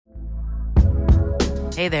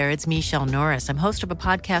Hey there, it's Michelle Norris. I'm host of a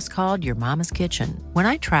podcast called Your Mama's Kitchen. When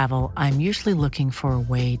I travel, I'm usually looking for a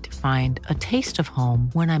way to find a taste of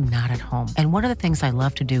home when I'm not at home. And one of the things I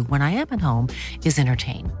love to do when I am at home is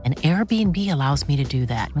entertain. And Airbnb allows me to do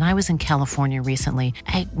that. When I was in California recently,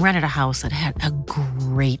 I rented a house that had a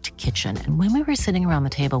great kitchen. And when we were sitting around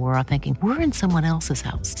the table, we were all thinking, we're in someone else's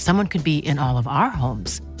house. Someone could be in all of our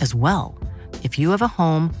homes as well. If you have a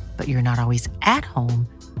home, but you're not always at home,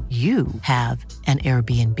 you have an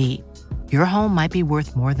Airbnb. Your home might be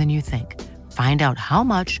worth more than you think. Find out how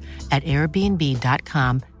much at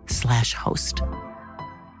airbnb.com/host.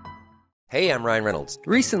 Hey, I'm Ryan Reynolds.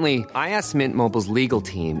 Recently, I asked Mint Mobile's legal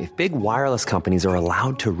team if big wireless companies are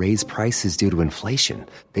allowed to raise prices due to inflation.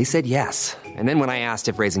 They said yes. And then when I asked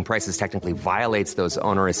if raising prices technically violates those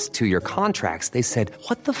onerous two-year contracts, they said,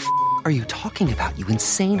 "What the f*** are you talking about, you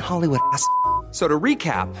insane Hollywood ass?" So to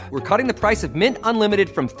recap, we're cutting the price of Mint Unlimited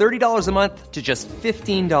from $30 a month to just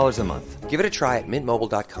 $15 a month. Give it a try at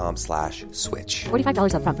mintmobile.com/switch.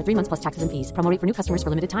 $45 up front for 3 months plus taxes and fees. Promo rate for new customers for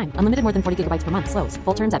limited time. Unlimited more than 40 gigabytes per month. Slows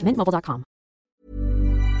full terms at mintmobile.com.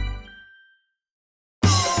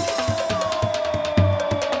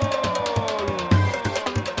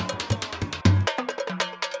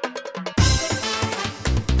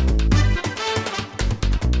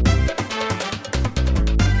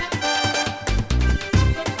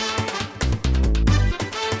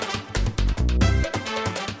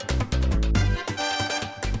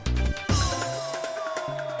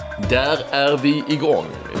 Där är vi igång,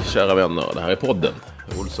 kära vänner. Det här är podden.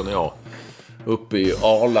 Olsson och jag uppe i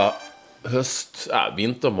Arla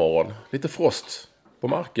vintermorgon. Lite frost på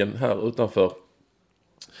marken här utanför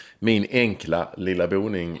min enkla lilla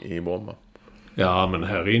boning i Bromma. Ja, men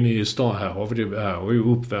här inne i stan här har vi det, här har ju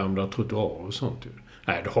uppvärmda trottoarer och sånt.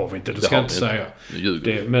 Nej, det har vi inte. Det ska jag inte säga.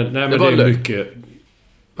 Men det är mycket...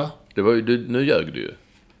 Va? Det var ju, nu ljög du ju.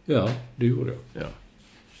 Ja, det gjorde jag. Ja.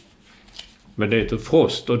 Men det är inte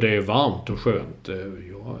frost och det är varmt och skönt.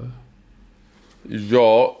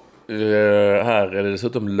 Här är det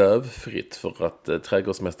dessutom lövfritt för att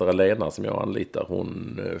trädgårdsmästare Lena som jag anlitar,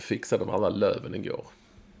 hon fixade de alla löven igår.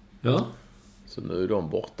 Ja. Så nu är de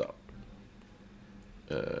borta.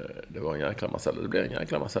 Det blir en jäkla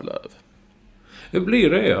massa löv. Det blir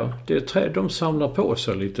det, ja. Det är träd, de samlar på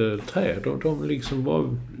sig lite träd. De liksom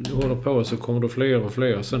bara håller på, så kommer det fler och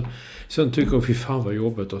fler. Sen tycker de, fy fan vad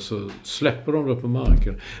jobbet, och så släpper de det på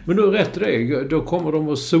marken. Men nu rätt det, då kommer de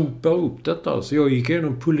att sopa upp detta. Så jag gick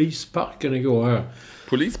igenom polisparken igår här.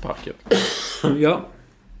 Polisparken? Ja.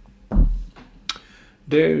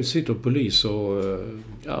 Det sitter polis och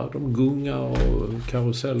de gungar och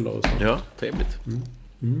karuseller och sånt. Ja, trevligt.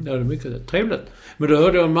 Ja, det är mycket trevligt. Men då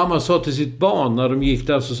hörde jag en mamma sa till sitt barn när de gick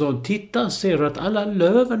där, så sa hon, titta, ser du att alla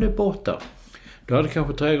löven är borta? Då hade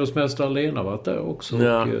kanske trädgårdsmästare Lena varit där också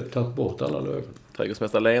och tagit bort alla löven.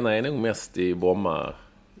 Trädgårdsmästare Lena är nog mest i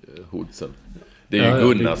Bromma-hodsen. Det är ju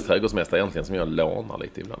Gunnars trädgårdsmästare egentligen som jag lånar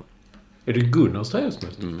lite ibland. Är det Gunnars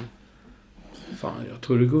trädgårdsmästare? Fan, jag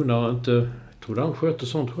trodde Gunnar inte... Jag trodde han sköter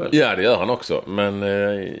sånt själv. Ja, det gör han också. Men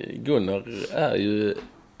Gunnar är ju...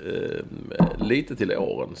 lite till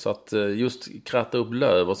åren, så att just kratta upp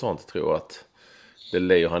löv och sånt tror jag att det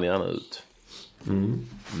lejer han gärna ut.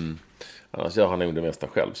 Annars gör han nog det mesta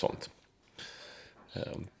själv sånt.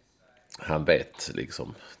 Han vet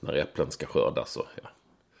liksom när äpplen ska skördas och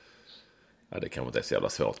ja, det kan inte vara så jävla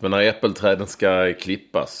svårt, men när äppelträden ska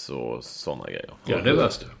klippas och såna grejer. Ja, det är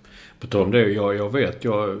värst. På tal om det, jag vet,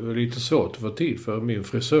 jag har lite svårt att få tid för min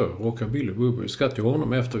frisör Rockabilly Bubby. Ska till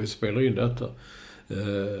honom efter vi spelar in detta.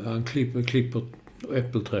 Han klipper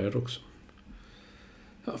äppelträd också.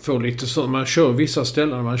 Jag får lite så, man kör vissa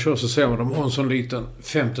ställen, man kör så ser man de har en sån liten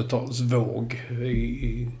 50-talsvåg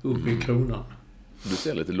uppe i kronan. Du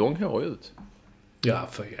ser lite långhårig ut. Ja,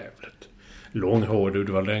 för jävligt. Långhårig,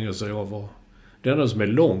 det var länge så jag var. Det enda som är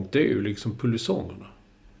långt, det är ju liksom polisongerna.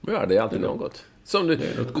 Ja, det är alltid något. Som du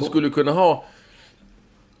skulle kunna ha.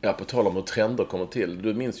 Ja, på tal om hur trender kommer till.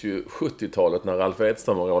 Du minns ju 70-talet när Ralf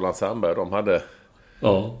Edström och Roland Sandberg, de hade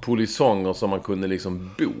polisonger som man kunde liksom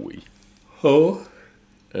bo i. Ja.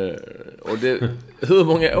 Och hur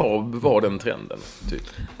många år var den trenden? Typ?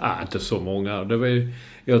 Inte så många.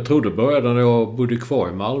 Jag tror det började när jag bodde kvar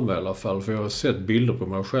i Malmö i alla fall. För jag har sett bilder på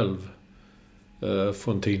mig själv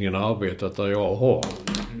från tidningen Arbetet där jag har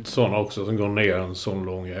sådana också som går ner en sån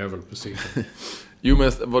lång jävel på sidan. Jo,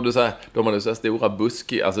 men vad du säger, de hade så här stora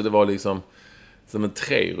buskar, alltså det var liksom som en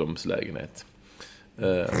 3-rumslägenhet.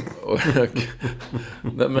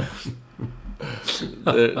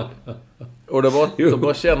 Och då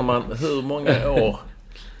bara känner man hur många år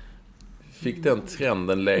fick den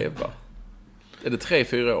trenden leva? Är det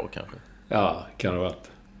 3-4 år kanske? Ja, kan det ha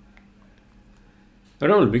varit. Men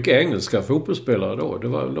det var väl mycket engelska fotbollsspelare då. Det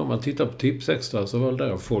var då man tittar på Tipsextra så var det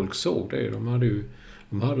där folk såg det.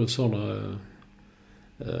 De hade sådana...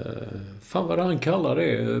 fan vad han kallar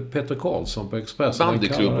det? Peter Karlsson på Expressen.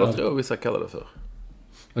 Bandyklubbar tror jag vissa kallar det för.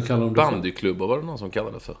 Vad kallar de det Bandyklubbar var det någon som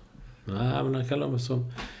kallade det för. Nej, men han kallar dem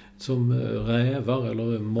som rävar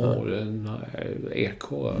eller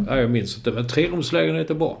ekorrar. Nej, jag minns inte. Men 3-rumslägenhet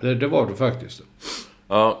är bra. Det var det faktiskt.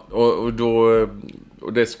 Ja,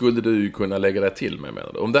 och det skulle du ju kunna lägga dig till med,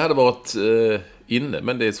 menar du? Om det hade varit inne,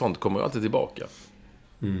 men det är sånt kommer ju alltid tillbaka.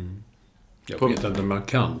 Jag vet inte om man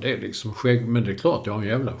kan det liksom. Men det är klart, jag har en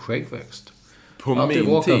jävla skäggväxt. På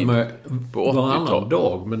min tid, med på 80-talet. Varannan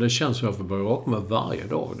dag, men det känns som att jag får börja raka med varje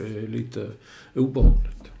dag. Det är lite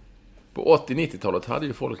obehagligt. På 80-90-talet hade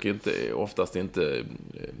ju folk oftast inte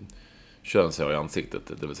könshår i ansiktet,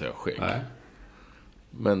 det vill säga skägg. Nej.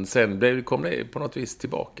 Men sen kom det på något vis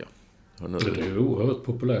tillbaka. Nu, det är oerhört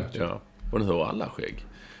populärt. Ja, och nu har alla skägg.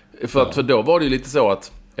 För då var det ju lite så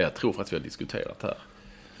att, jag tror för att vi har diskuterat här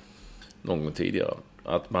någon gång tidigare,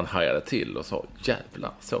 att man hajade till och sa,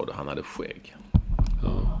 jävlar, så det, han hade skägg.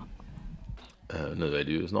 Ja. Nu är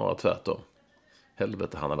det ju snarare tvärtom.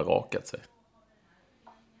 Helvete, han hade rakat sig.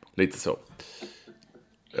 Lite så.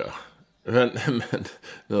 Ja. Men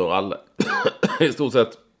nu har alla i stort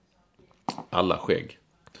sett alla skägg.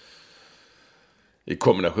 I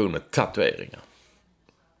kombination med tatueringar.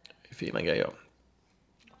 Fina grejer.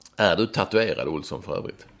 Är du tatuerad, Olsson, för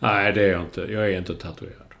övrigt? Nej, det är jag inte. Jag är inte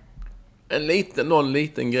tatuerad. Någon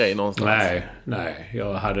liten grej någonstans? Nej.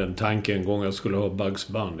 Jag hade en tanke en gång jag skulle ha Bugs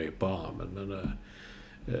Bunny på armen. Men,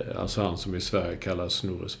 alltså han som i Sverige kallas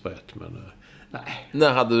Snurresprätt. Men nej.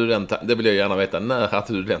 När hade du den tanken? Det vill jag gärna veta. När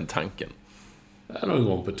hade du den tanken? Någon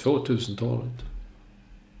gång på 2000-talet.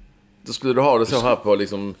 Då skulle du ha det så här på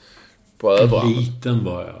liksom... På överarmen? Liten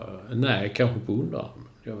var jag. Nej, kanske på underarmen.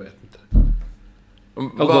 Jag vet inte.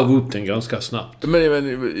 Jag gav upp den ganska snabbt. Men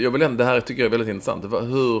jag vill ändå, det här tycker jag är väldigt intressant.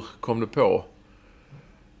 Hur kom du på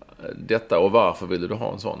detta och varför ville du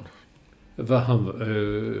ha en sån?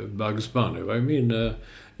 Bugs Bunny var ju min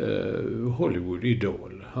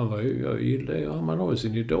Hollywood-idol. Man har ju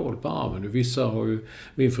sin idol på armen. Vissa har ju...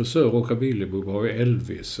 Min frisör Rockabilly Bubba har ju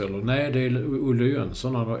Elvis. Eller nej, det är Olle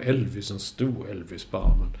Jönsson. Han har Elvis, en stor Elvis på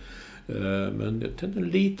armen. Men jag tänkte en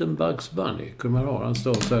liten Bugs Bunny kunde man ha. Han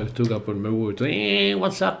står så här, tuggar på en morot och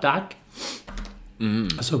what's up, Doc?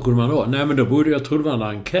 Så kunde man ha. Nej, men då borde jag trodde det var en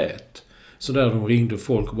enkät. Så där de ringde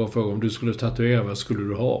folk och bara frågade om du skulle tatuera, vad skulle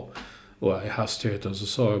du ha? Och i hastigheten så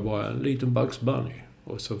sa jag bara en liten Bugs Bunny.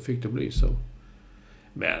 Och så fick det bli så.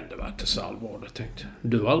 Men det var inte så allvarligt tänkt.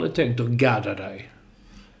 Du har aldrig tänkt att gadda dig?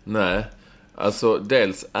 Nej. Alltså,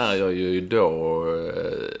 dels är jag ju då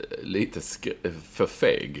lite för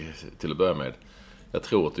feg till att börja med. Jag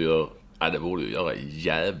tror att det borde ju göra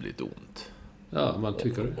jävligt ont. Ja, man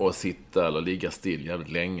tycker det. Och sitta eller ligga still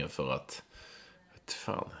jävligt länge för att...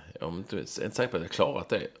 Fan, jag är inte säker på att jag klarat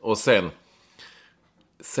det. Och sen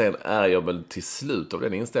är jag väl till slut av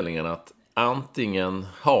den inställningen att antingen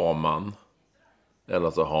har man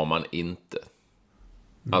eller så har man inte.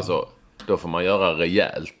 Alltså, då får man göra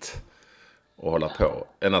rejält och hålla på.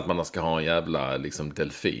 Än att man ska ha en jävla liksom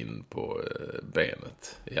delfin på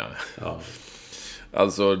benet. Ja.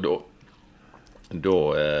 Alltså då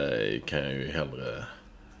kan jag ju hellre...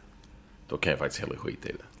 Då kan jag faktiskt hellre skita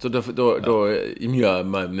i det. Så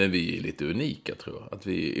men vi är lite unika, tror jag. Att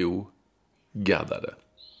vi är ogaddade.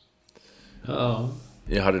 Ja.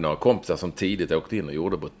 Jag hade några kompisar som tidigt åkte in och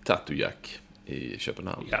gjorde på Tattoo-Jack i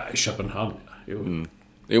Köpenhamn. Ja, i Köpenhamn, ja.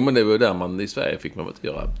 Jo, men det var där man i Sverige fick man inte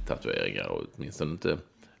göra tatueringar. Och åtminstone inte,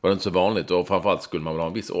 var det inte så vanligt. Och framförallt skulle man väl ha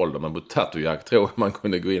en viss ålder. Men på Tattoo-Jack tror jag man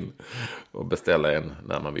kunde gå in och beställa en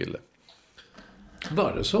när man ville.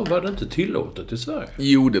 Var det så? Var det inte tillåtet i Sverige?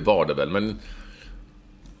 Jo, det var det väl. Men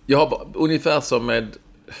jag har ungefär som med...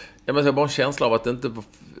 Jag har bara en känsla av att det inte...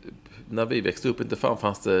 När vi växte upp inte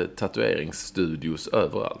fanns det tatueringsstudios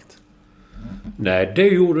överallt. Nej, det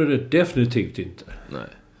gjorde det definitivt inte.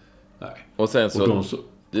 Nej. Och sen så...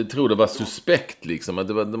 Jag tror det var suspekt liksom. Att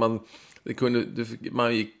det var,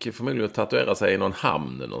 man gick förmodligen att tatuera sig i någon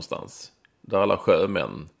hamn någonstans. Där alla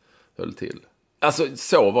sjömän höll till. Alltså,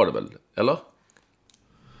 så var det väl, eller?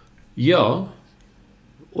 Ja.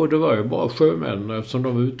 Och det var ju bara sjömän eftersom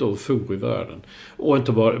de var ute och for i världen. Och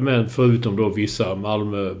inte bara, men förutom då vissa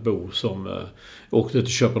Malmöbor som åkte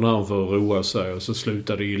till Köpenhamn för att roa sig och så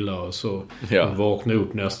slutade illa och så vaknade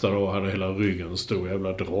upp nästa dag och hade hela ryggen en stor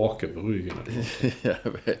jävla drake på ryggen.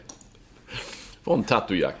 Jag vet. Från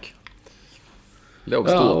Tattoo-Jack. låg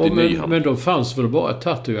stort i Nyhamn. Men de fanns väl bara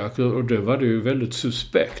tatueringar och det var det ju väldigt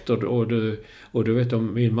suspekt. Och det vet jag,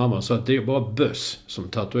 min mamma sa att det är bara böss som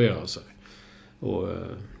tatuerar sig. Och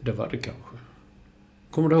det var det kanske.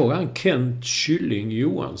 Kommer du ihåg han Kent Kylling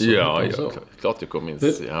Johansson? Ja, klart jag kommer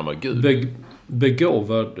minns. Han var gud.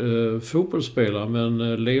 Begåvad fotbollsspelare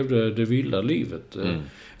men levde det vilda livet.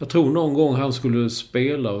 Jag tror någon gång han skulle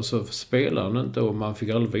spela och så spelade han inte och man fick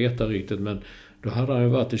aldrig veta riktigt, men då hade han ju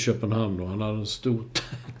varit i Köpenhamn och han hade en stor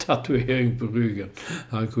tatuering på ryggen.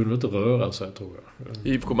 Han kunde inte röra sig, tror jag.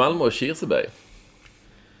 IFK Malmö och Kirseberg.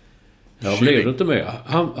 Ja, blev det inte med.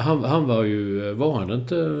 Han var ju...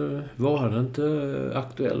 Var han inte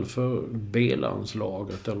aktuell för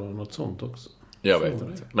B-landslaget eller något sånt också? Jag vet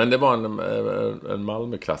inte. Men det var en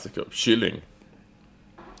Malmö-klassiker. Kylling.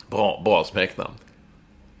 Bra smeknamn.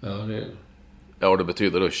 Ja, det... Ja, det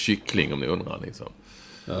betyder då kyckling om ni undrar liksom.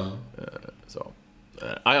 Ja. Så.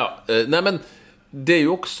 Nej, men det är ju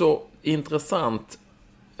också intressant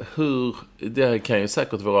hur... Det kan ju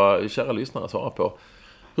säkert våra kära lyssnare svara på.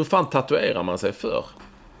 Hur fan tatuerar man sig för?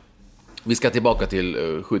 Vi ska tillbaka till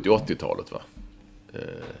 70-80-talet, va?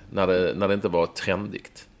 När det inte var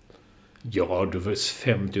trendigt. Ja, det var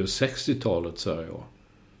 50- och 60-talet, säger jag.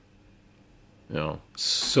 Ja.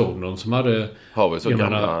 Såg någon som hade... Har vi så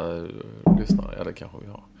gamla lyssnare? Ja, det kanske vi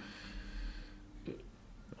har.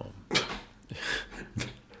 Ja.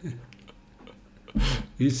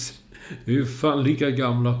 Vi är ju fan lika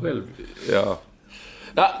gamla själv. Ja.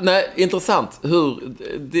 Ja, nej, intressant.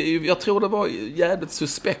 Jag tror det var jävligt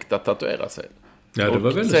suspekt att tatuera sig. Ja, det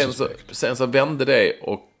var väldigt suspekt. Sen så vände det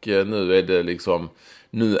och nu är det liksom...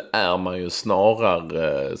 Nu är man ju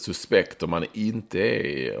snarare suspekt om man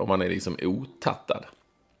är liksom otattad.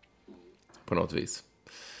 På något vis.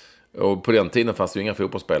 Och på den tiden fanns det ju inga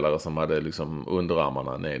fotbollsspelare som hade liksom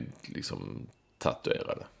underarmarna ned liksom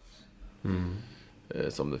tatuerade.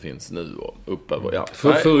 Som det finns nu och uppöver. Ja.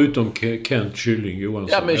 Förutom Kent Kylling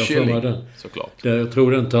Johansson. Ja, men Kylling, såklart. Jag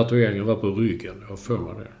tror den tatueringen var på ryggen. Jag för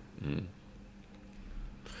mig det.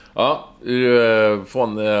 Ja,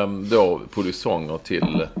 från då polisonger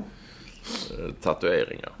till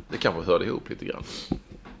tatueringar. Det kanske hörde ihop lite grann.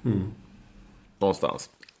 Någonstans.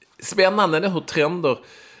 Spännande är hur trender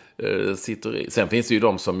sitter i. Sen finns det ju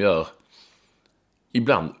de som gör...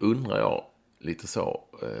 Ibland undrar jag lite så...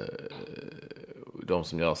 de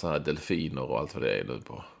som gör så här delfiner och allt vad det är nu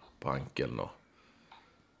på ankeln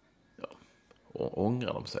och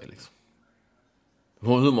ångrar de sig liksom.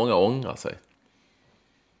 Hur många ångrar sig?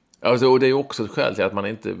 Alltså, och det är också ett skäl till att man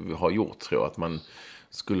inte har gjort, tror jag, att man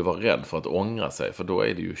skulle vara rädd för att ångra sig, för då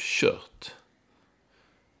är det ju kört.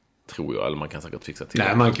 Tror jag, eller man kan säkert fixa till.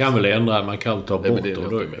 Nej, man kan väl ändra, man kan ta bort det.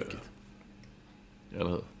 Låter ju mäckigt. Eller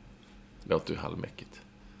hur? Det låter ju halvmäckigt.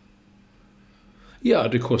 Ja,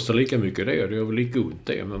 det kostar lika mycket det är väl lika ont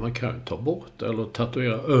det, men man kan ta bort eller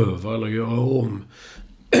tatuera över eller göra om.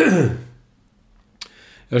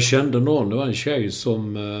 Jag kände någon, det var en tjej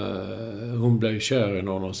som hon blev kär i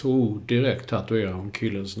någon och så direkt tatuerade hon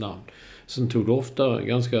killens namn. Sen tog det ofta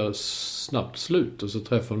ganska snabbt slut och så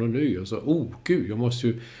träffade hon en ny och så, gud, jag måste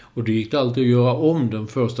ju... Och det gick alltid att göra om den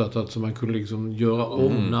första, så man kunde liksom göra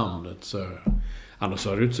om namnet så här. Annars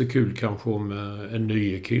var det inte så kul kanske om en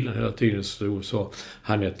ny killen hela tiden stod så.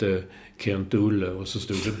 Han hette Kent Ulle och så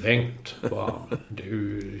stod det Bengt på armen. Det är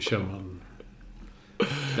ju, känner man...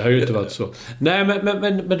 Det har ju inte varit så. Nej,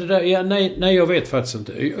 men det där... Ja, nej, jag vet faktiskt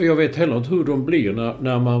inte. Jag vet heller inte hur de blir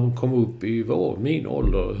när man kommer upp i min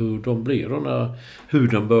ålder. Hur de blir då när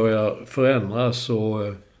huden börjar förändras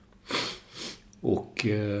och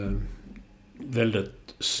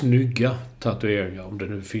väldigt snygga tatueringar, om det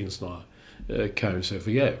nu finns några, kan ju se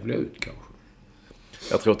för jävliga ut kanske.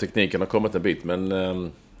 Jag tror tekniken har kommit en bit,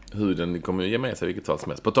 men huden kommer ju ge med sig vilket fall som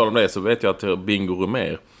helst. På tal om det så vet jag att Bingo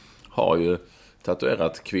Rimér har ju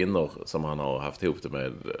tatuerat kvinnor som han har haft ihop det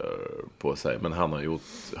med på sig. Men han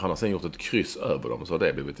har sen gjort ett kryss över dem, så det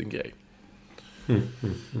har blivit en grej.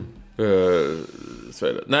 Så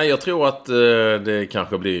är det. Nej, jag tror att det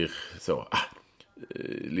kanske blir så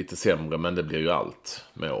lite sämre, men det blir ju allt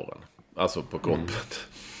med åren. Alltså på kroppen.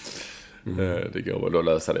 Det går väl att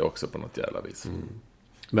lösa det också på något jävla vis.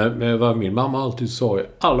 Men vad min mamma alltid sa i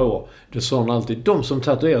alla år, det sa hon alltid, de som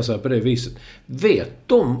tatuerar sig på det viset, vet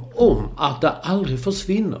de om att det aldrig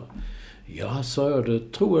försvinner? Ja, sa jag,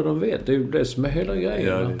 det tror jag de vet. Det är ju det som är hela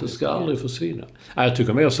grejen, att det ska aldrig försvinna. Jag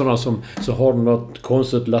tycker mer sådana som så har de något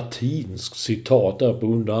konstigt latinskt citat där på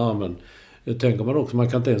underarmen. Det tänker man också, man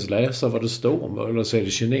kan inte ens läsa vad det står om, eller så är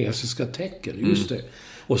det kinesiska tecken, just det.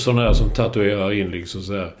 Och sådana där som tatuerar in liksom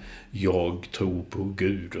så här: jag tror på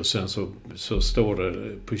Gud, och sen så står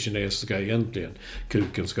det på kinesiska egentligen,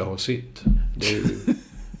 kuken ska ha sitt. Det är ju,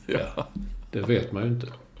 ja, det vet man ju inte.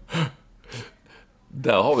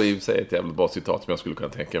 Där har vi ju ett jävla bra citat som jag skulle kunna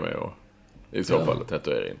tänka mig och i så fall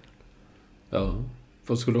tatuera in. Ja,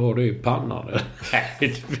 vad skulle du ha det i pannan?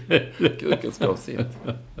 Kuken ska ha sitt.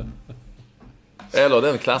 Eller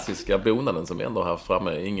den klassiska bonaden som ändå här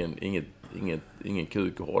framme, ingen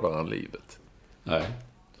kuk hårdare än livet. Nej.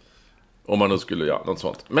 Om man nu skulle göra något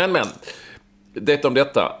sånt. Men, det om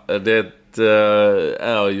detta. Det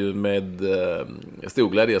är ju med stor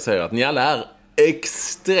glädje jag säger att ni alla är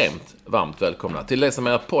extremt varmt välkomna till det som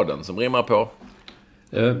är podden som rimmar på.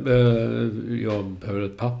 Jag behöver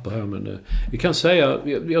ett papper här, men vi kan säga,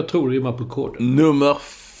 jag tror det rimmar på koden. Nummer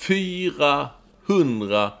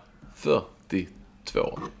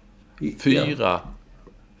 442.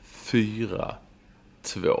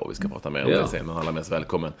 442. Vi ska prata mer om det sen, men alla mest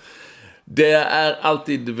välkommen. Det är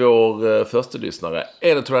alltid vår första lyssnare,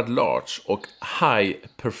 editor at large och high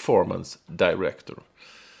performance director.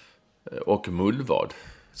 Och Mullvad.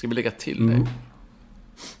 Ska vi lägga till det?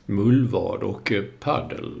 Mullvad och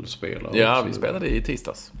paddelspelare. Ja, vi spelade i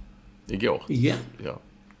tisdags. Igår. Igen? Ja.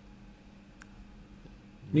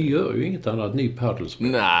 Ni gör ju inget annat, ni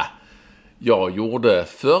paddelspelare. Nej, jag gjorde,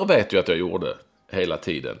 förr vet jag att jag gjorde hela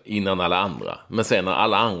tiden, innan alla andra. Men sen när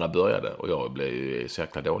alla andra började, och jag blev ju så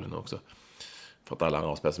jäkla dålig nu också, för att alla andra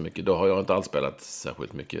har spelat så mycket, då har jag inte alls spelat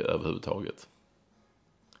särskilt mycket överhuvudtaget.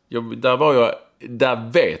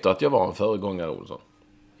 Där vet jag att jag var en föregångare, Olsson.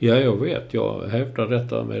 Ja, jag vet. Jag hävdar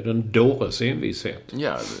detta med en dåres envishet.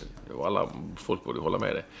 Ja, och alla folk borde hålla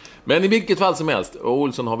med det. Men i vilket fall som helst, och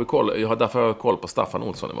Olsson har vi koll, därför har jag koll på Staffan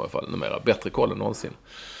Olsson i varje fall numera. Bättre koll än någonsin.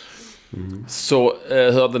 Så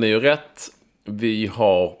hörde ni ju rätt. Vi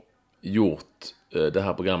har gjort det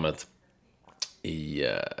här programmet i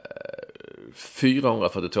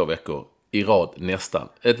 442 veckor i rad nästan.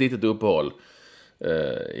 Ett litet uppehåll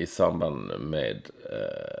i samband med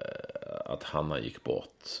att Hanna gick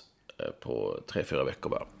bort på 3-4 veckor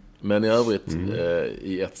bara. Men i övrigt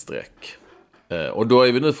i ett streck. Och då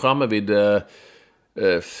är vi nu framme vid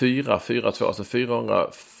 442, alltså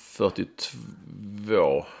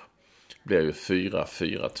 442 blir ju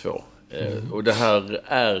 442. Och det här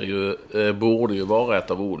är ju borde ju vara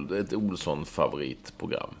ett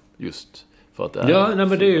Olsson-favoritprogram just för att det är. Ja, nej,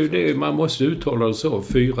 men det är ju man måste uttala det så,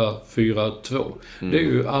 442. Det är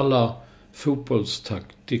ju alla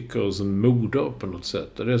fotbollstaktikers moder på något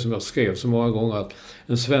sätt. Det är som jag skrev så många gånger, att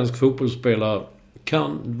en svensk fotbollsspelare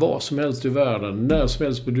kan vad som helst i världen, när som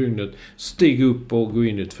helst på dygnet, stiga upp och gå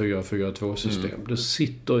in i ett 4-4-2-system. Det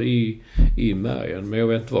sitter i märgen, men jag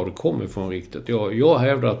vet inte var det kommer ifrån riktigt. Jag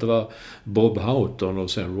hävdar att det var Bob Houghton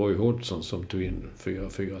och sen Roy Hodgson som tog in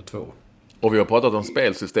 4-4-2. Och vi har pratat om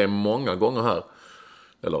spelsystem många gånger här.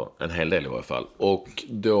 Eller en hel del i varje fall. Och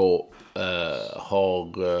då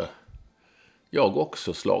har jag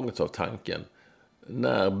också slagits av tanken.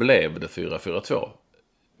 När blev det 4-4-2?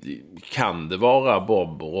 Kan det vara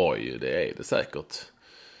Bob och Roy? Det är det säkert.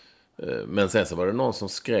 Men sen så var det någon som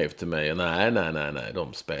skrev till mig, nej,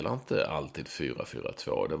 de spelar inte alltid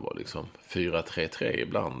 4-4-2. Det var liksom 4-3-3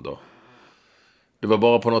 ibland. Och det var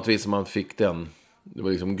bara på något vis som man fick den, det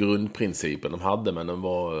var liksom grundprincipen de hade, men den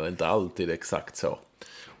var inte alltid exakt så.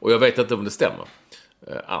 Och jag vet inte om det stämmer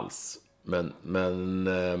alls.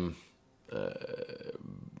 Men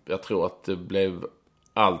jag tror att det blev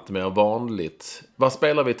allt mer vanligt. Vad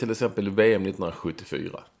spelar vi till exempel i VM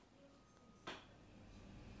 1974?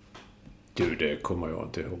 Du, det kommer jag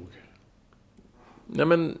inte ihåg. Nej,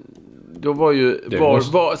 men då var ju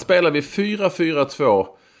spelar vi 4-4-2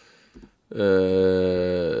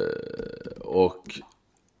 och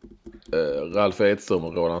Ralf Edström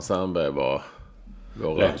och Roland Sandberg var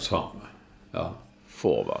våra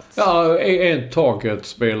forwards. Ja, en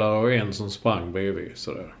target-spelare och en som sprang bredvid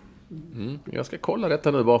sådär. Jag ska kolla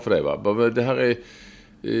detta nu bara för det, va? Det här är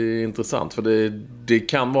intressant, för det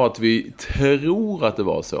kan vara att vi tror att det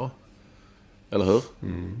var så. Eller hur?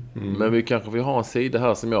 Men vi kanske vill ha en sida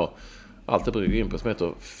här som jag alltid brukar gå in på, som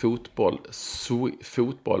heter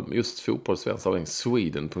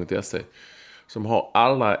Sweden.se, som har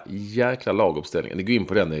alla jäkla laguppställningar. Ni går in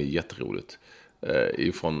på den, det är jätteroligt.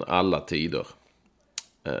 Ifrån alla tider.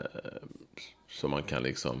 Så man kan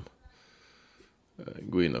liksom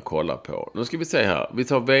gå in och kolla på. Nu ska vi se här. Vi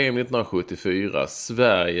tar VM 1974.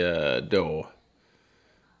 Sverige då.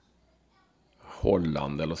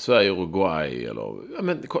 Holland eller Sverige-Uruguay. Eller, ja,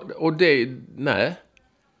 men, och det... Nej.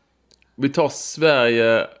 Vi tar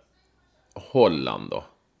Sverige-Holland då.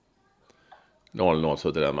 0-0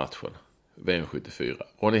 så till den matchen. VM 74.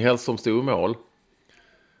 Ronny Hellström stod i mål.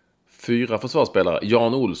 4 försvarsspelare.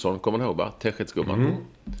 Jan Olsson, kommer ni ihåg va? Teskedsgubban.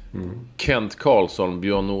 Kent Karlsson,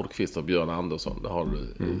 Björn Nordqvist och Björn Andersson. Där har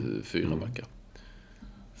du 4 backar.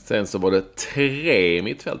 Sen så var det 3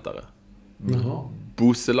 mittfältare.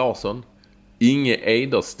 Bosse Larsson, Inge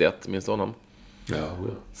Eiderstedt, minns du honom? Ja.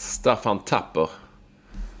 Staffan Tapper.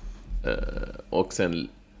 Och sen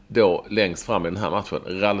då längst fram i den här matchen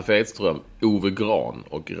Ralf Edström, Ove Gran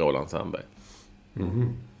och Roland Sandberg.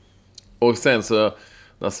 Och sen så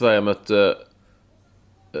när Sverige mötte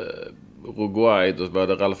Uruguay, då var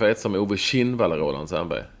det Ralf Edström, Ove Kindvall och Roland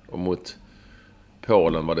Sandberg. Och mot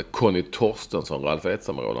Polen var det Conny Torstensson, Ralf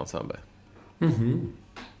Edström och Roland Sandberg.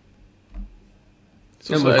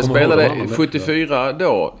 Så Sverige spelade 74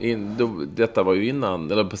 då, detta var ju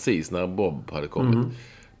innan, eller precis när Bob hade kommit.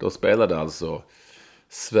 Då spelade alltså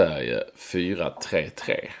Sverige 4-3-3.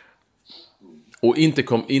 Och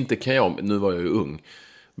inte kan jag, nu var jag ju ung,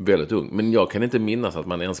 väldigt ung, men jag kan inte minnas att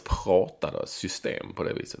man ens pratade system på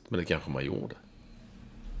det viset. Men det kanske man gjorde.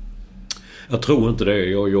 Jag tror inte det.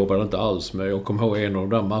 Jag jobbade inte alls med. Jag kommer ihåg en av de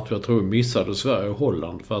där matcherna. Jag tror jag missade Sverige och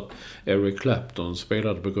Holland för att Eric Clapton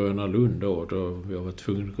spelade på Gröna Lund då jag var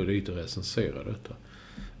tvungen att gå dit och recensera detta.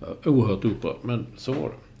 Oerhört upprörd, men så var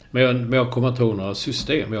det. Men jag kommer inte ihåg några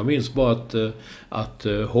system. Jag minns bara att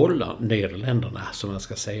Holland, Nederländerna som man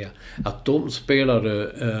ska säga, att de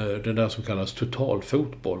spelade den där som kallas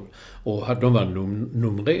totalfotboll. Och de var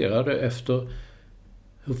numrerade efter,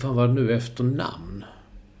 hur fan var det nu, efter namn.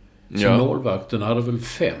 Så målvakten hade väl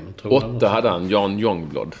 5, tror jag. 8 hade han, Jan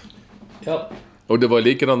Ljungblad. Ja. Och det var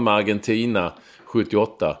likadant med Argentina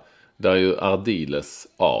 78, där ju Ardiles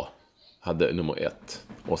A hade nummer 1.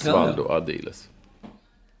 Osvaldo Ardiles.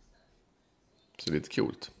 Så lite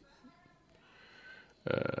coolt.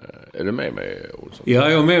 Är du med mig, Olsson? Ja,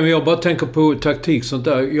 jag är med. Men jag bara tänker på taktik sånt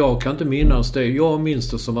där. Jag kan inte minnas det. Jag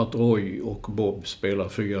minns det som att Roy och Bob spelar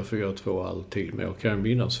 4-4-2 alltid. Men jag kan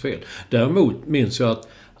minnas fel. Däremot minns jag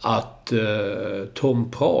att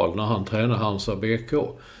Tom Prahl, när han tränade Hansa BK,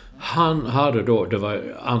 han hade då,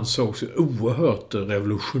 ansågs oerhört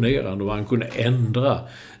revolutionerande och han kunde ändra.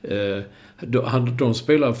 De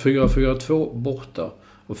spelade 4-4-2 borta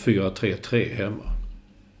och 4-3-3 hemma.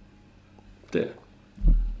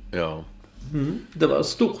 Ja. Det var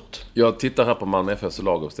stort. Jag tittar här på Malmö FFs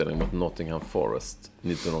laguppställning mot Nottingham Forest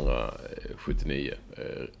 1979,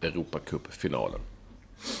 Europacup-finalen.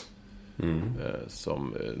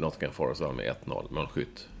 Som Nottingham Forest var med 1-0.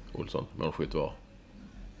 Målskytt Olsson. Målskytt var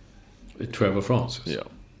Trevor Francis. Ja.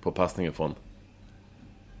 På passningen från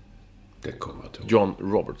det kommer jag ihåg. John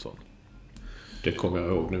Robertson. Det kommer jag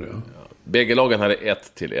ihåg nu, ja. Bägge lagen hade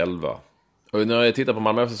 1-11. Och när jag tittar på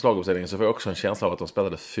Malmö FFs laguppställning så får jag också en känsla av att de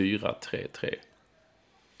spelade 4-3-3.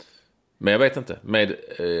 Men jag vet inte.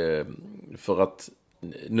 För att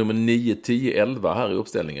nummer 9, 10, 11 här i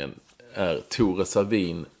uppställningen är Tore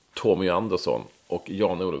Savin, Tommy Andersson och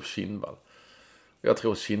Jan-Olof Kindvall. Jag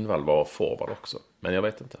tror Kindvall var forward också. Men jag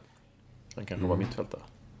vet inte. Han kanske var mittfältare.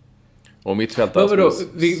 Och mittfältare...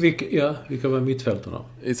 Vilka var mittfältarna?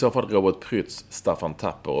 I så fall Robert Prytz, Staffan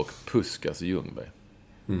Tapper och Puskas Ljungberg.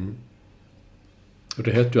 Och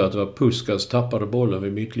det hette ju att det var Puskas tappade bollen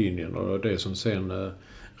vid mittlinjen och det var det som sen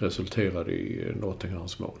resulterade i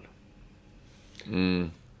Nottinghams mål.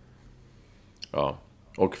 Ja.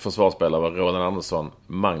 Och försvarsspelare var Roland Andersson,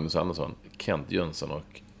 Magnus Andersson, Kent Jönsson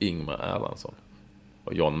och Ingmar Erlandsson.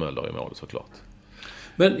 Och Jan Möller i mål såklart.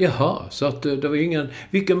 Men jaha, så att det var ingen...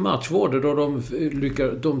 Vilken match var det då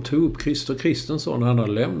de tog upp Christer Kristensson när han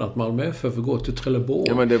hade lämnat Malmö FF och gått till Trelleborg?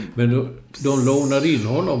 Ja, men de lånade in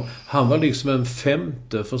honom. Han var liksom en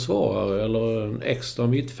 5:e försvarare eller en extra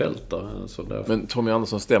mittfältare. Så där. Men Tommy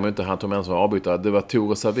Andersson stämmer inte. Han Tommy Andersson var avbytare. Det var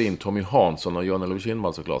Tore Savin, Tommy Hansson och Jan-Olof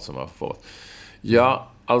Kindvall såklart som var för. Ja,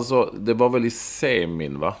 alltså det var väl i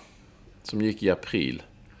semin va? Som gick i april.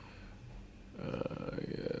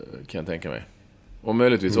 Kan jag tänka mig. Och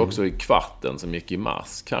möjligtvis också i kvarten som gick i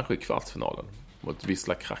mars. Kanske i kvartsfinalen mot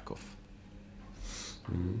Wisla Krakow.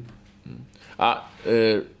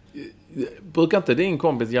 Brukar inte din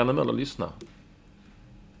kompis Janne Möller lyssna?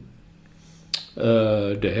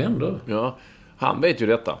 Det händer. Ja, han vet ju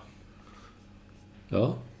detta.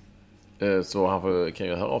 Ja. Så han kan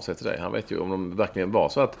ju höra av sig till dig. Han vet ju om de verkligen var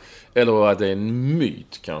så att... Eller att det är en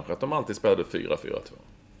myt kanske. Att de alltid spelade 4-4-2.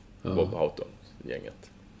 Bob Houghton-gänget.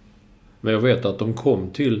 Men jag vet att de kom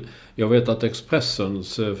till... Jag vet att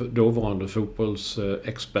Expressens dåvarande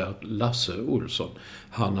fotbollsexpert Lasse Olsson,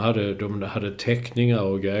 de hade teckningar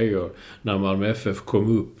och grejer när Malmö FF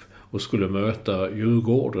kom upp och skulle möta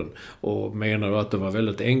Djurgården och menade att det var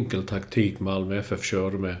väldigt enkel taktik Malmö FF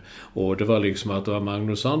körde med. Och det var liksom att det var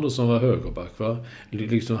Magnus Andersson var högerback, va?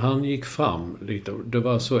 Liksom han gick fram lite. Det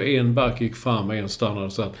var så en back gick fram, en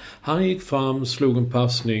stannade, så att han gick fram, slog en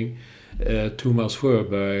passning. Thomas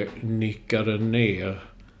Sjöberg nickade ner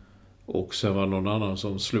och sen var någon annan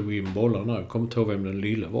som slog in bollarna. Jag kommer inte ihåg vem den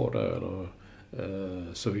lilla var där eller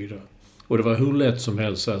så vidare. Och det var hur lätt som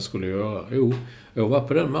helst jag skulle göra. Jo, jag var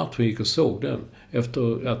på den matchen, gick och såg den.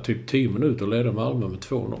 Efter typ 10 minuter ledde Malmö med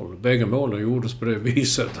 2-0. Bägge målen gjordes på det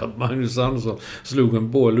viset att Magnus Andersson slog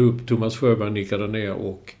en boll upp, Thomas Sjöberg nickade ner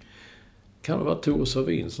och kan det vara Tore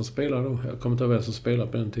Savin som spelade då? Jag kommer inte ihåg vem som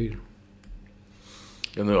spelade på den tiden.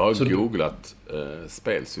 Jag nu har googlat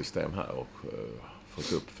spelsystem här och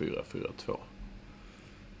fått upp 4-4-2.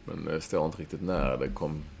 Men det står inte riktigt när det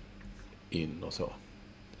kom in och så.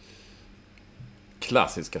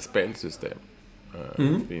 Klassiska spelsystem.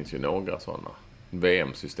 Det finns ju några sådana.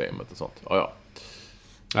 VM-systemet och sånt. Ja.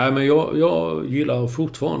 Nej, men jag gillar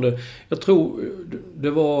fortfarande. Jag tror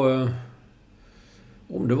det var...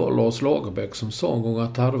 Om det var Lars Lagerbäck som sa en gång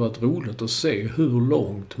att det hade varit roligt att se hur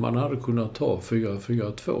långt man hade kunnat ta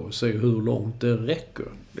 4-4-2. Se hur långt det räcker,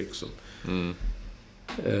 liksom.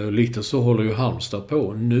 Lite så håller ju Halmstad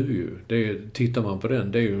på nu ju. Tittar man på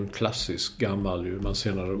den, det är ju en klassisk gammal ju. Man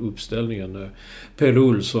ser när uppställningen Pelle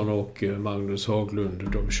Olsson och Magnus Haglund,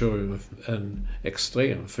 de kör ju en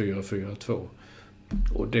extrem 4-4-2.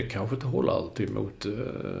 Och det kanske inte håller alltid mot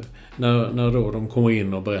när då de kommer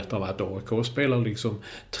in och berättar att AIK spelar liksom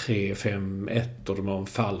 3-5-1 och de har en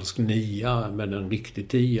falsk 9 men en riktig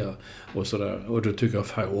 10 och sådär. Och då tycker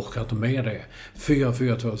jag orkar inte med det.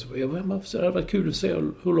 4-4-2. Det hade varit kul att se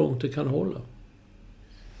hur långt det kan hålla.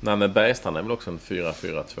 Nej, men Bergstrand är väl också en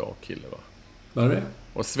 4-4-2-kille, va? Vad är det?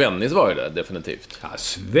 Och Svennis var ju det, definitivt. Ja,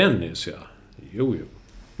 Svennis, ja. Jo.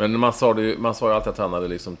 Men man sa ju alltid att han hade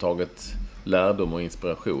liksom tagit lärdom och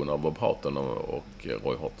inspiration av Bob Houghton och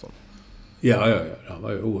Roy Hodgson. Ja. Han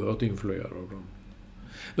var ju oerhört influerad av dem.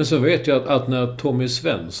 Men så vet jag att när Tommy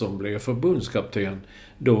Svensson blev förbundskapten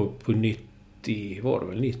då på 90, var det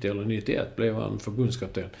väl 90 eller 91 blev han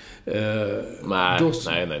förbundskapten.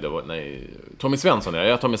 Nej, det var Tommy Svensson,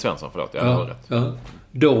 Tommy Svensson, förlåt. Jag har rätt. Ja.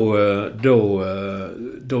 Då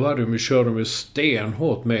var de körde de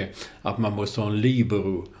stenhårt med att man måste ha en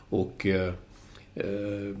libero och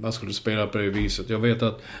man skulle spela på det viset. Jag vet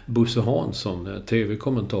att Bosse Hansson,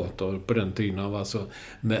 tv-kommentator på den tiden, han var så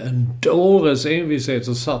med en dåres envishet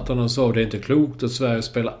så satt han och sa det är inte klokt att Sverige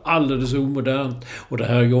spelar alldeles omodernt och det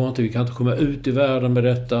här går inte, vi kan inte komma ut i världen med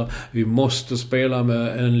detta, vi måste spela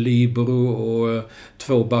med en libero och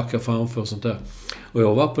 2 backar framför och sånt där. Och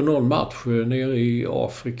jag var på någon match nere i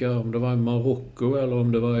Afrika, om det var i Marocko eller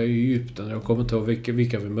om det var i Egypten. Jag kommer inte ihåg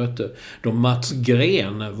vilka vi mötte. Då Mats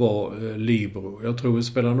Gren var libero. Jag tror vi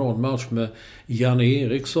spelade någon match med Janne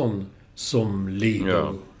Eriksson som libero.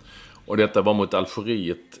 Ja. Och detta var mot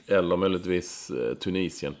Algeriet eller möjligtvis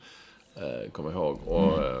Tunisien. Kommer jag ihåg.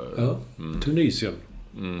 Och, Tunisien.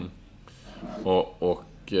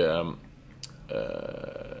 Och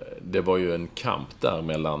det var ju en kamp där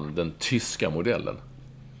mellan den tyska modellen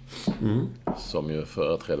som ju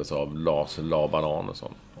företräddes av Lars Laban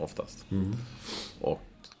Arnesson oftast och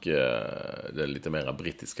den lite mera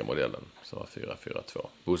brittiska modellen som var 4-4-2.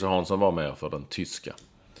 Bosse Hansson var med för den tyska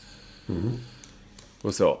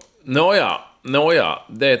och så. Nåja,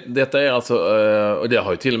 detta är alltså och det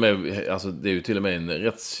har ju till och med, alltså det är ju till och med en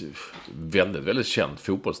väldigt, väldigt känd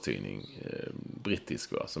fotbollstidning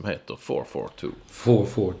brittisk, va, som heter 442.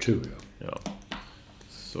 442, ja.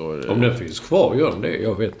 Så, om den finns kvar, gör den det?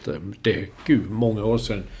 Jag vet det är många år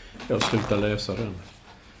sedan jag slutade läsa den.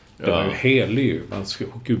 Det var ju helig.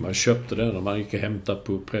 Man köpte den och man gick och hämtade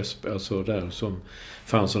på press, alltså där som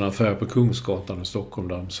fanns en affär på Kungsgatan i Stockholm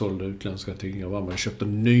där de sålde utländska tidningar. Man köpte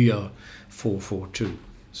nya 442.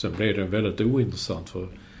 Sen blev det väldigt ointressant för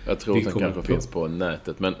jag tror att den kanske finns på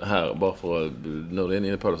nätet. Men här, bara för att när du är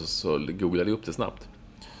inne på det så googlade jag upp det snabbt.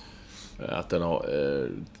 Att den har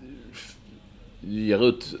ger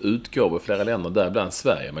ut utgåvor i flera länder, däribland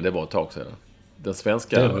Sverige, men det var ett tag sedan. Den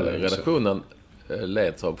svenska redaktionen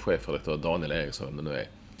leds av chefredaktör Daniel Eriksson, om det nu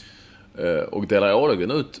är. Och delar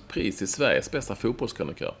årligen ut pris i Sveriges bästa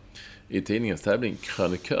fotbollskrönikör i tidningens tävling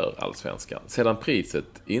Krönikör Allsvenskan. Sedan priset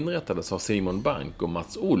inrättades har Simon Bank och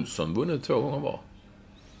Mats Olsson vunnit 2 gånger var.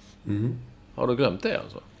 Har du glömt det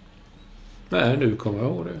alltså? Nej, nu kommer jag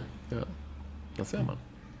ihåg det. Ja, det ser man.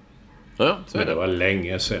 Ja, så men det var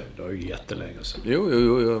länge sedan. Det var ju jättelänge sedan.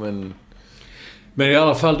 Jo, men Men i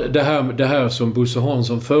alla fall det här som Bosse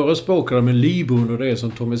Hansson förespråkade med Libron och det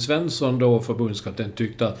som Tommy Svensson då, förbundskapten,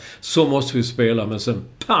 tyckte att så måste vi spela. Men sen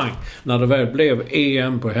pang! När det väl blev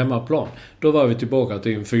EM på hemmaplan, då var vi tillbaka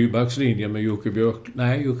till en fyrbackslinje med Jocke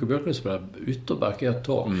Björklund spelade ytterback ett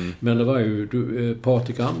tag. Men det var ju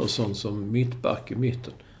Patrik Andersson som mittback i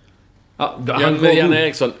mitten. Jan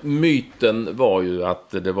Eriksson, myten var ju att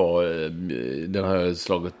det var, den har jag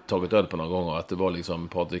tagit öd på några gånger, att det var liksom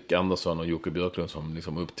Patrik Andersson och Jocke Björklund som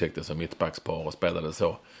liksom upptäckte som mittbackspar och spelade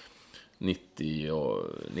så 90 och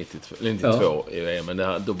 92 i VM. Men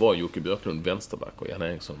då var Jocke Björklund vänsterback och Jan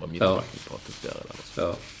Eriksson var mittback i Patrik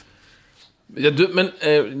Björklund.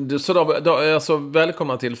 Så då är alltså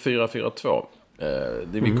välkomna till 4-4-2.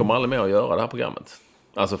 Vi kommer aldrig mer att göra det här programmet.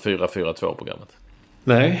 Alltså 4-4-2-programmet.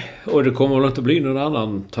 Nej, och det kommer väl inte bli någon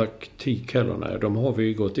annan taktik heller. Nej, de har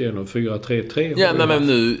vi gått igenom 4-3-3. Ja, men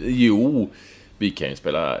nu, vi kan ju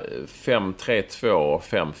spela 5-3-2,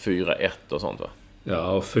 5-4-1 och sånt, va?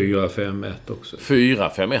 Ja, och 4-5-1 också.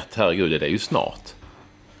 4-5-1, herregud, det är ju snart.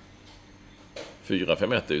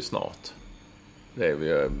 4-5-1 är ju snart. Det är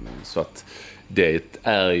ju, så att det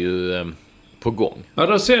är ju på gång. Ja,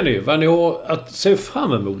 då ser ni vad ni har att se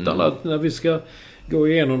fram emot när vi ska gå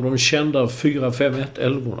igenom de kända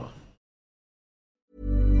 4-5-1-11-orna.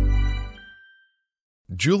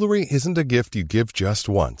 Jewelry isn't a gift you give just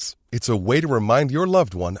once. It's a way to remind your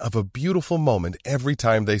loved one of a beautiful moment every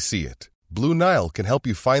time they see it. Blue Nile can help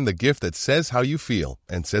you find the gift that says how you feel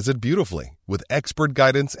and says it beautifully, with expert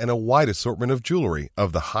guidance and a wide assortment of jewelry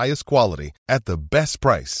of the highest quality at the best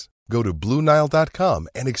price. Go to BlueNile.com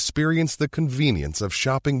and experience the convenience of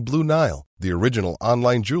shopping Blue Nile, the original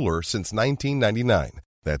online jeweler since 1999.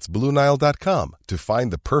 That's BlueNile.com to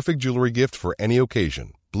find the perfect jewelry gift for any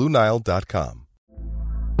occasion. BlueNile.com.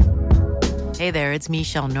 Hey there, it's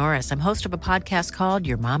Michelle Norris. I'm host of a podcast called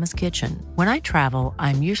Your Mama's Kitchen. When I travel,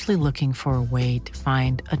 I'm usually looking for a way to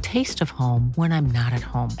find a taste of home when I'm not at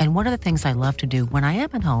home. And one of the things I love to do when I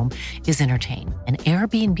am at home is entertain. And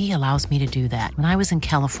Airbnb allows me to do that. When I was in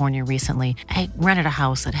California recently, I rented a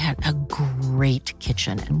house that had a great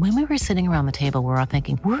kitchen. And when we were sitting around the table, we were all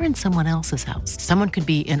thinking, we're in someone else's house. Someone could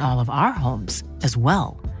be in all of our homes as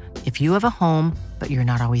well. If you have a home, but you're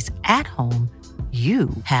not always at home, you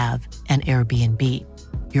have an Airbnb.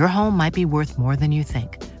 Your home might be worth more than you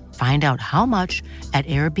think. Find out how much at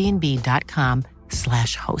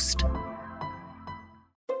airbnb.com/host.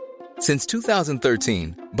 Since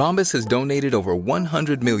 2013, Bombas has donated over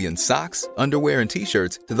 100 million socks, underwear, and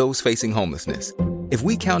T-shirts to those facing homelessness. If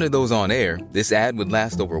we counted those on air, this ad would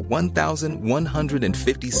last over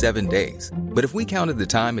 1,157 days. But if we counted the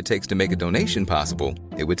time it takes to make a donation possible,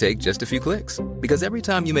 it would take just a few clicks. Because every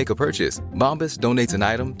time you make a purchase, Bombas donates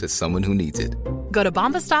an item to someone who needs it. Go to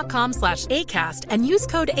bombas.com/ACAST and use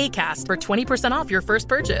code ACAST for 20% off your first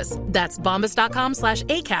purchase. That's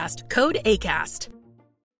bombas.com/ACAST, code ACAST.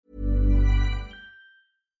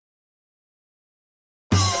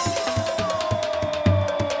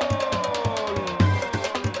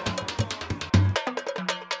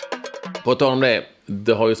 På tal om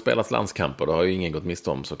det har ju spelats landskamper, det har ju ingen gått miste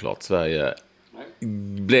om såklart. Sverige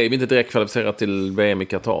blev inte direkt kvalificerat till VM i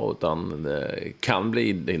Qatar, utan kan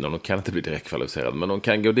bli, de kan inte bli direkt kvalificerade, men de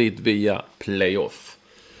kan gå dit via playoff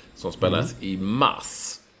som spelas i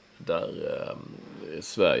mars, där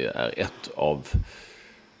Sverige är ett av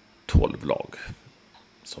 12 lag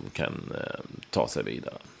som kan ta sig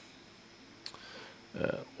vidare.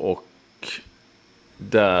 Och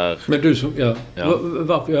där... Men du som,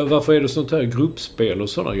 varför är det sånt här gruppspel och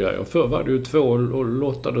sådana grejer? Förr var det ju 2 och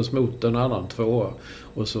lottades mot en annan 2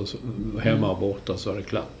 och så hemma och borta så är det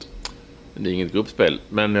klart. Det är inget gruppspel,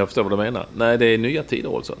 men jag förstår vad du menar. Nej, det är nya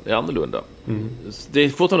tider alltså. Det är annorlunda. Det är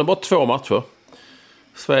fortfarande bara 2 matcher.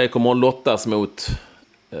 Sverige kommer att lottas mot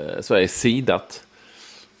Sverige är sidat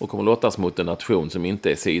och kommer att lottas mot en nation som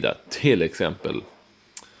inte är sidat. Till exempel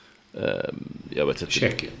jag vet inte,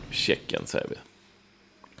 Tjeckien säger vi.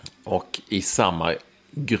 Och i samma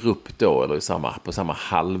grupp då, eller på samma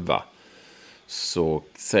halva, så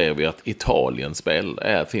säger vi att Italien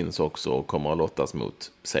finns också och kommer att lottas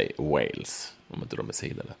mot, säg, Wales, om inte de är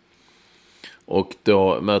sidade. Och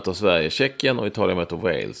då möter Sverige Tjeckien och Italien möter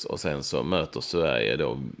Wales, och sen så möter Sverige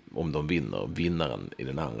då, om de vinner, vinnaren i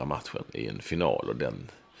den andra matchen i en final, och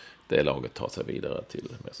det laget tar sig vidare till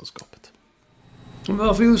mästerskapet. Men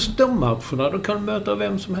varför just de matcherna? Då kan de möta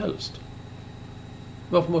vem som helst.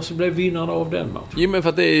 Varför måste det bli vinnarna av den matchen? Jo, men för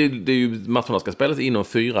att det är ju matcherna ska spelas inom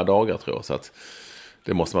 4 dagar, tror jag. Så att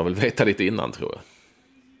det måste man väl veta lite innan, tror jag.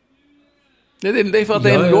 Det är för att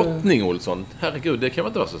det är en lottning, Olsson. Herregud, det kan väl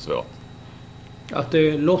inte vara så svårt. Att det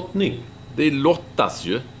är lottning? Det lottas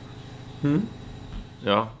ju.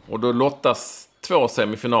 Ja, och då lottas 2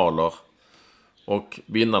 semifinaler. Och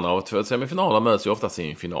vinnarna av 2 semifinaler möts ju oftast i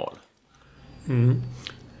en final. Mm.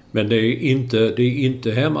 Men det är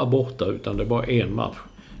inte hemma borta, utan det är bara en match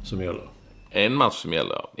som gäller. En match som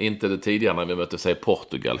gäller. Inte det tidigare när vi mötte sig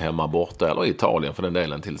Portugal hemma borta. Eller Italien för den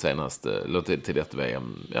delen till ett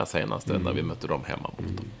VM. Ja, senaste när vi mötte dem hemma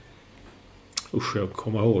borta. Usch, jag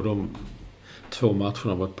kommer ihåg de 2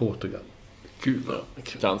 matcherna mot Portugal. Gud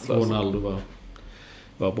vad Ronaldo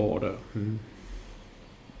var bra där. Mm.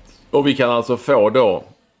 Och vi kan alltså få då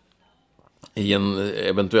i en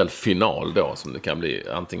eventuell final då, som det kan bli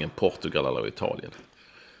antingen Portugal eller Italien.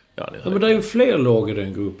 Ja, men det är ju fler lag i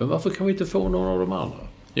den gruppen. Varför kan vi inte få någon av de andra?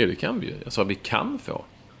 Ja, det kan vi ju. Jag sa vi kan få.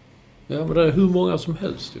 Ja, men det är hur många som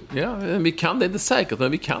helst ju. Ja, vi kan. Det är inte säkert,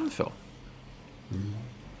 men vi kan få.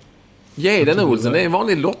 Ge den Olsen, det är en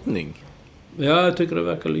vanlig lottning. Ja, jag tycker det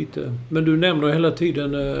verkar lite... Men du nämner hela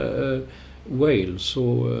tiden Wales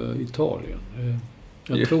och Italien.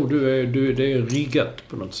 Jag tror det är riggat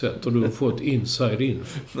på något sätt. Och du har fått inside in.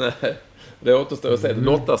 Nej, det återstår att säga. Det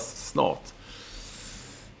lottas snart.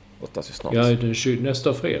 Lottas ju snart. Ja,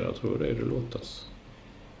 nästa fredag tror jag det lottas.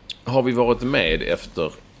 Har vi varit med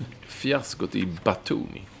efter fiaskot i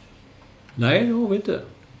Batumi? Nej, det har vi inte.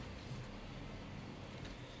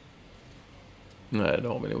 Nej, det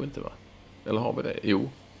har vi nog inte, va? Eller har vi det? Jo.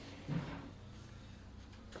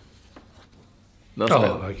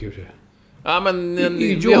 Ja, gud det. Ja, men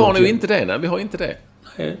vi har nog inte det. Nej, vi har inte det.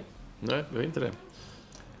 Nej, vi har inte det.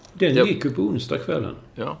 Den gick ju på onsdag kvällen.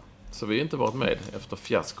 Ja, så vi har inte varit med efter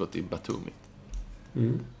fiaskot i Batumi.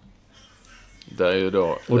 Mm. Det är ju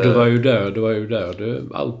då... Och det var ju där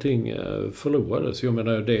allting förlorades. Jag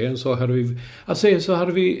menar, det är en så hade vi... Alltså, så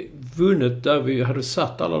hade vi vunnit där vi hade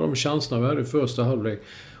satt alla de chanserna vi hade i första halvlek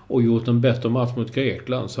och gjort en bättre match mot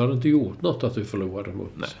Grekland, så hade det inte gjort något att vi förlorade mot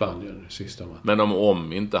Spanien i sista matchen. Men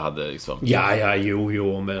om inte hade liksom...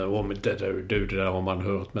 Jo, men om det där har man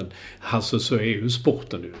hört. Men alltså så är ju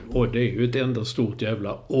sporten nu. Och det är ju ett enda stort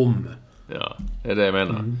jävla om. Ja, det är det jag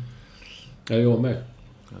menar. Mm. Ja, jag med.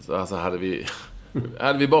 Alltså hade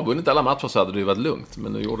vi bara vunnit alla matcher så hade det ju varit lugnt.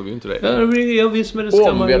 Men nu gjorde vi inte det. Ja, visst, men det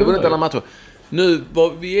ska om vi hade vunnit alla matcher. Nu,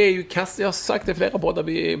 vi är ju jag har sagt det flera poddar,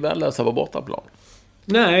 vi är värdelösa på bortaplan.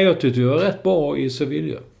 Nej, jag tyckte vi var rätt bra i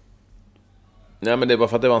Sevilla. Nej, men det var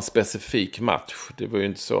för att det var en specifik match. Det var ju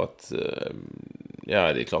inte så att...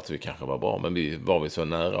 Ja, det är klart att vi kanske var bra, men vi var så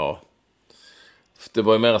nära. Det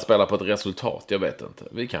var ju mer att spela på ett resultat, jag vet inte.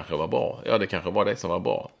 Vi kanske var bra. Ja, det kanske var det som var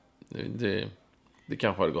bra. Det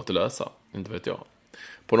kanske hade gått att lösa. Inte vet jag.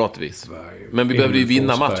 På något vis. Men vi behövde ju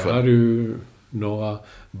vinna matchen. Hade ju några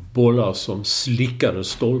bollar som slickade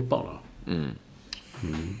stolparna.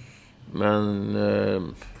 Men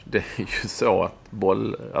det är ju så att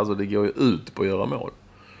alltså det går ju ut på att göra mål.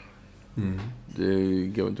 Det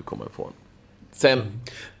går inte att komma ifrån. Sen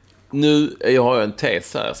nu jag har jag en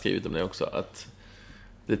tes här, skrivit om det också, att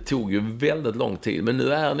det tog ju väldigt lång tid, men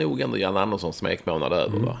nu är nog ändå Jan Andersson smekmånad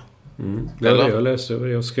över, va? Ja,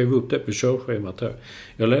 jag skrev upp det på körschemat här.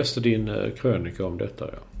 Jag läste din krönika om detta,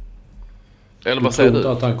 ja. Eller vad säger du? Du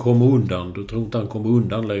tror inte han kommer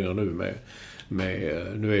undan längre nu med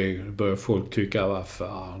börjar folk tycka, vad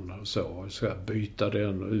fan, så ska jag byta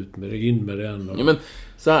den och ut med det, in med den. Och... Ja, men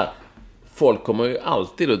så här, folk kommer ju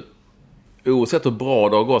alltid, oavsett hur bra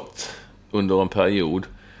det har gått under en period.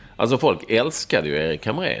 Alltså folk älskade ju Erik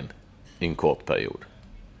Hamrén i en kort period.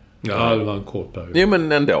 Ja, det var en kort period. Ja,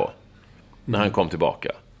 men ändå. När han kom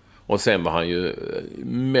tillbaka. Och sen var han ju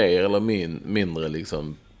mer eller mindre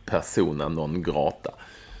liksom persona non grata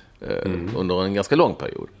under en ganska lång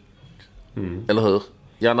period. Eller hur?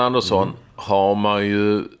 Jan Andersson har man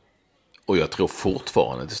ju, och jag tror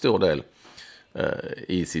fortfarande till stor del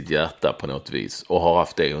i sitt hjärta på något vis, och har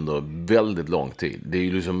haft det under väldigt lång tid. Det är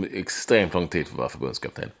ju liksom extremt lång tid för att vara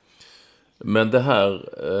förbundskapten. Men den här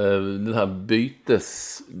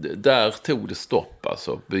där tog det stopp,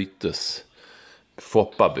 alltså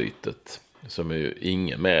Foppa-bytet, som är ju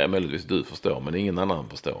ingen, möjligtvis du förstår, men ingen annan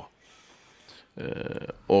förstår.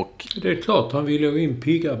 Och det är klart, han vill ju in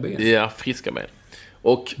pigga ben. Ja, friska ben.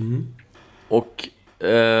 Och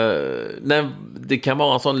det kan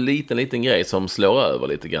vara en sån liten grej som slår över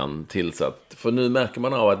lite grann tills att, för nu märker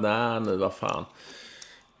man av att nu vad fan.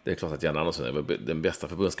 Det är klart att Jan Andersson är den bästa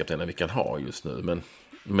förbundskaptenen vi kan ha just nu,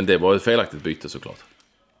 men det var ett felaktigt byte såklart.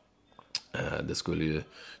 Det skulle ju,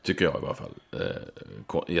 tycker jag i alla fall,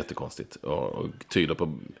 jättekonstigt och tyder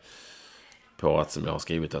på att, som jag har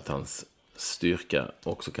skrivit, att hans styrka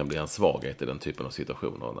också kan bli en svaghet i den typen av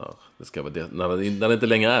situationer när det inte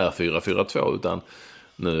längre är 4-4-2 utan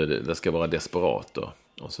nu det ska vara desperat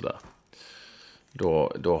och sådär.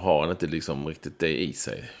 då har han inte liksom riktigt det i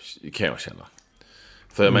sig, kan jag känna.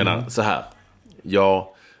 För jag menar så här.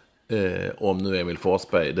 Om nu Emil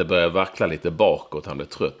Forsberg, det börjar vackla lite bakåt, han blir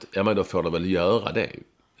trött. Ja, men då får det väl göra det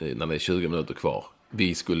när det är 20 minuter kvar.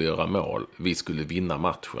 Vi skulle göra mål, vi skulle vinna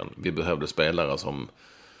matchen. Vi behövde spelare som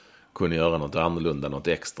kunde göra något annorlunda, något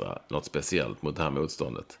extra, något speciellt mot det här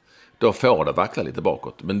motståndet. Då får det vackla lite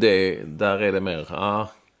bakåt. Men där är det mer...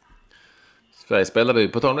 Sverige spelade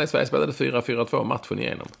 4-4-2 matchen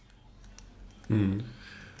igenom.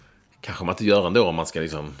 Kanske man inte gör ändå om man ska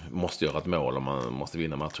måste göra ett mål, om man måste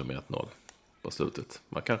vinna matchen med 1-0 på slutet.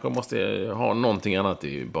 Man kanske måste ha någonting annat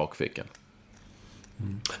i bakfickan.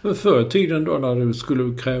 Men förr i tiden då, när du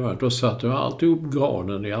skulle kräva, då satt du alltid upp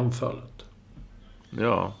granen i anfallet.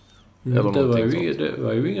 Ja. Det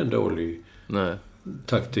var ju ingen dålig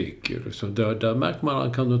taktik. Liksom. Där märker man att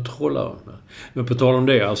han kan trolla. Men på tal om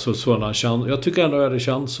det, alltså sådana chanser. Jag tycker ändå jag hade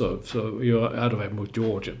chanser. Så jag hade mot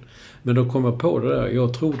Georgien. Men då kom jag på det där.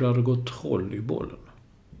 Jag tror det hade gått troll i bollen.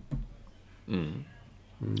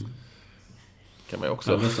 Kan man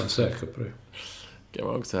också... Jag är nästan säker på det. Kan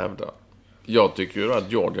man också hävda. Jag tycker ju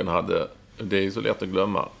att Georgien hade... Det är så lätt att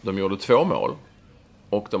glömma. De gjorde 2 mål.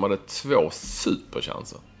 Och de hade 2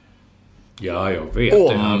 superchanser. Ja, jag vet.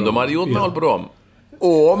 Om de hade gjort mål på dem.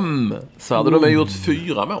 Så hade de gjort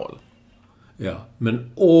 4 mål. Ja,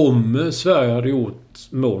 men om Sverige hade gjort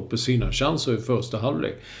mål på sina chanser i första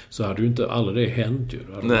halvlek, så hade ju inte alla det hänt ju.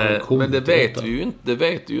 Nej, men det vet vi ju inte. Det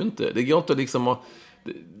vet vi ju inte. Det går inte liksom att...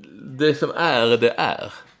 Det som är, det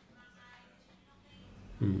är.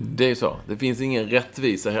 Det är så. Det finns ingen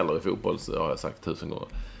rättvisa heller i fotboll, så har jag sagt 1000 gånger.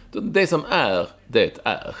 Det som är, det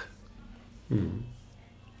är.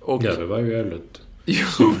 Och, ja, det var ju väldigt...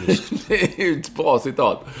 Jo, det är ju ett bra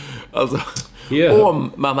citat. Alltså,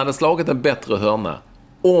 om man hade slagit en bättre hörna,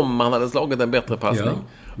 om man hade slagit en bättre passning,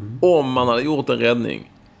 om man hade gjort en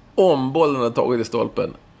räddning, om bollen hade tagit i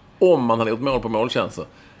stolpen, om man hade gjort mål på målchanser,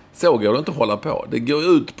 så går det inte att hålla på. Det går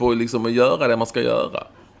ut på liksom att göra det man ska göra.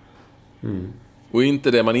 Och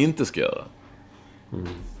inte det man inte ska göra.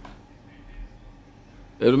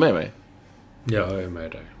 Är du med mig? Ja, jag är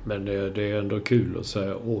med dig. Men det är ändå kul att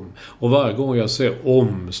säga om. Och varje gång jag ser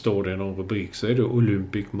om, står det i någon rubrik, så är det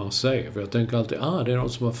Olympique Marseille. För jag tänker alltid, det är någon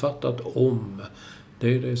som har fattat om.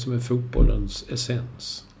 Det är det som är fotbollens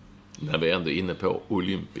essens. När vi är ändå inne på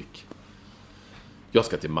Olympic. Jag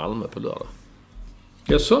ska till Malmö på lördag.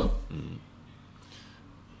 Jaså?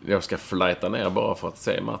 Jag ska flyta ner bara för att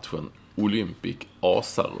se matchen Olympic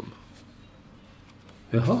Asarum.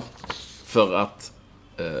 Jaha. För att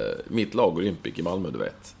mitt lag Olympic i Malmö, du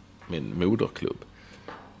vet, min moderklubb,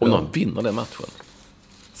 om de vinner den matchen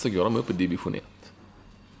så går de upp i division 1.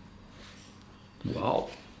 Wow.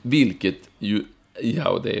 Vilket ju,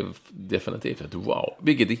 det är definitivt ett wow.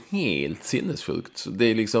 Vilket är helt sinnessjukt. Det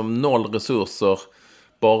är liksom 0 resurser,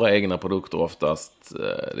 bara egna produkter oftast.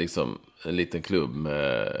 Liksom en liten klubb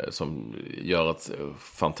som gör ett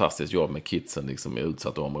fantastiskt jobb med kidsen liksom i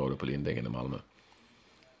utsatta områden på Lindängen i Malmö.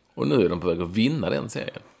 Och nu är de på väg att vinna den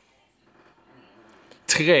serien.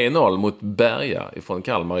 3-0 mot Berga ifrån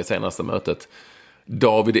Kalmar i senaste mötet.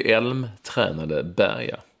 David Elm tränade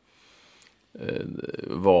Berga.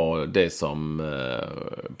 Var det som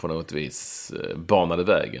på något vis banade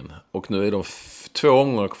vägen. Och nu är de 2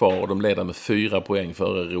 gånger kvar och de leder med 4 poäng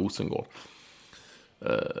före Rosengård.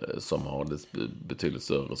 Som har betydligt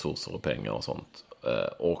större resurser och pengar och sånt.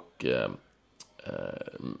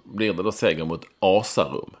 Blir det då seger mot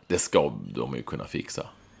Asarum, det ska de ju kunna fixa.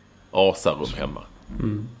 Asarum hemma.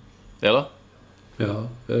 Eller? Ja,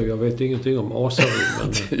 jag vet ingenting om Asarum,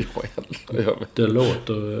 men det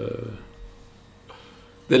låter...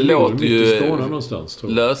 Det låter ju någonstans,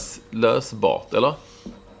 tror jag. Lösbart, eller?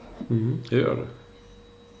 Det gör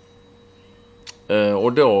det.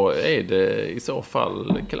 Och då är det i så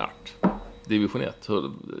fall klart. Division 1.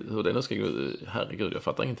 Hur det nu ska gå. Herregud, jag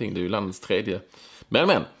fattar ingenting. Det är ju landets 3:e.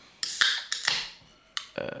 Men.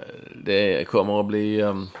 Det kommer att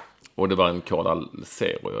bli... Och det var en Kodal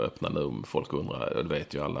Zero jag öppnade nu, om folk undrar. Det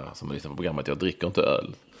vet ju alla som lyssnar på programmet. Jag dricker inte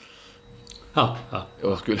öl.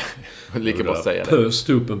 Jag skulle lika bra säga det. Pöst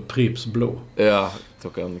upp en Pripps blå. Ja,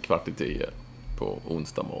 9:15 på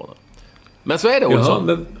onsdag morgon. Men så är det,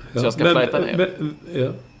 Olsson. Så jag ska fläta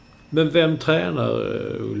ner. Men vem tränar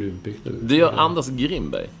Olympic nu? Det gör Anders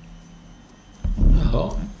Grimberg.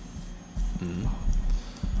 Jaha.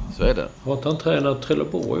 Så är det. Har inte han tränat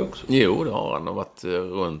Trelleborg också? Jo, det har han. Och varit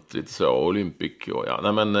runt lite så. Olympic och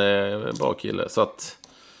bra kille. Så att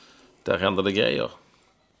där händer det grejer.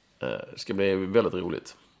 Det ska bli väldigt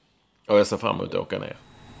roligt. Och jag ser fram emot att åka ner.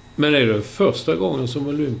 Men är det första gången som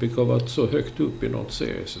Olympic har varit så högt upp i något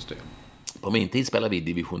seriesystem? På min tid spelade vi i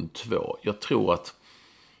division 2. Jag tror att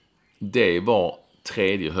det var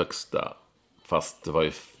 3:e högsta, fast det var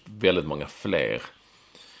ju väldigt många fler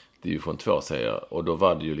division 2-serier. Och då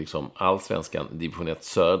var det ju liksom allsvenskan, division 1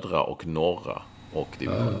 södra och norra och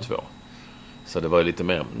division 2. Så det var lite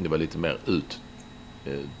mer,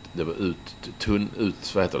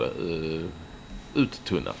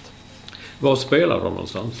 uttunnat. Var spelar de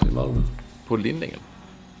någonstans i Malmö? På Lindängen.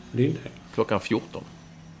 Klockan 14.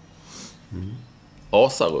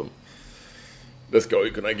 Asarum. Det ska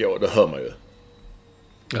ju kunna gå, det hör man ju.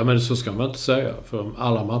 Ja, men så ska man inte säga, för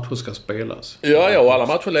alla matcher ska spelas. Ja, och alla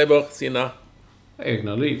matcher lever sina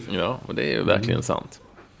egna liv. Ja, och det är ju verkligen sant.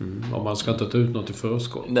 Och man ska inte ta ut något i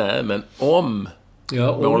förskott. Nej, men om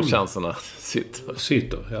målchanserna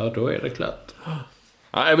sitter, ja, då är det klart.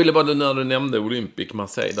 Ja, jag ville bara, när du nämnde Olympic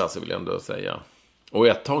Marseille där, så vill jag ändå säga. Och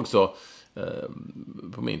ett tag så,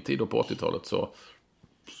 på min tid och på 80-talet så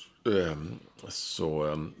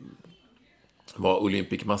var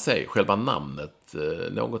Olympic Marseille, själva namnet,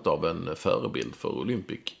 något av en förebild för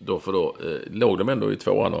Olympic. För då låg de ändå i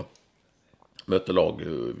 2:an och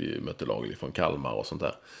vi mötte lag från Kalmar och sånt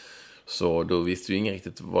där. Så då visste ju ingen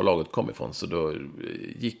riktigt var laget kom ifrån. Så då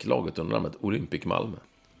gick laget under namnet Olympic Malmö.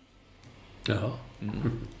 Jaha.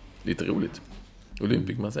 Lite roligt.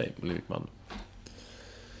 Olympic Marseille, Olympic Malmö.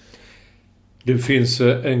 Det finns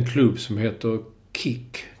en klubb som heter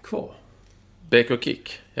Kick kvar. BK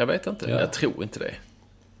Kick? Jag vet inte. Ja. Jag tror inte det.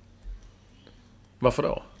 Varför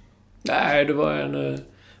då? Nej, det var en...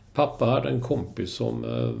 Pappa hade en kompis som...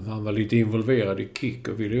 han var lite involverad i Kick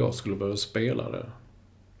och ville jag skulle börja spela där.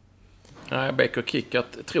 Nej, BK Kick. Jag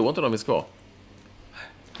tror inte de är kvar.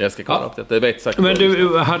 Jag ska kolla upp det. Det vet säkert. Men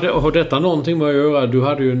har detta någonting med att göra? Du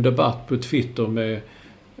hade ju en debatt på Twitter med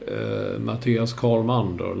Mattias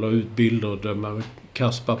Karlmander. La ut bilder där med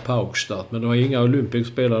Kaspar Paukstad. Men det var inga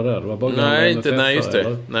Olympic-spelare där. Det var bara nej, just det.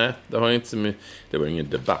 Eller? Nej, det var inte så mycket. Det var ingen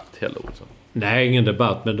debatt heller. Också. Nej, ingen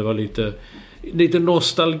debatt. Men det var lite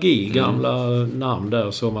nostalgi. Gamla namn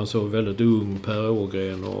där. Så man såg väldigt ung Per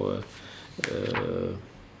Ågren och...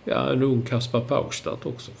 en ung Kaspar Paukstad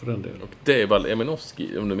också för den delen. Och det var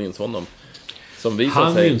Eminowski, om du minns honom, som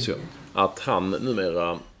visar sig att han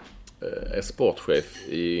numera är sportchef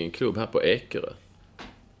i en klubb här på Ekerö.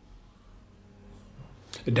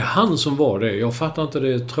 Det är han som var det. Jag fattar inte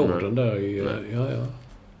det tråden där i... Ja.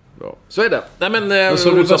 Bra. Så är det. Nej, men det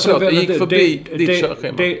gick förbi ditt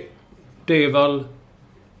körschema. Det är väl...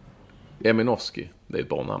 Eminowski. Det är ett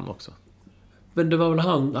bra namn också. Men det var väl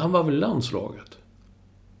han var väl landslaget?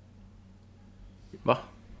 Va?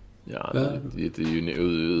 Ja, lite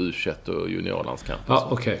U21 och juniorlandskamp. Ja,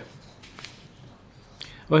 okej.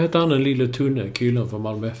 Vad heter han, den lille tunne killen från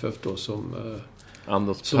Malmö FF då som...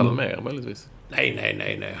 Anders Palmer, möjligtvis.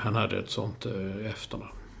 Nej. Han hade ett sånt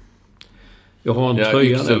efternamn. Jag har en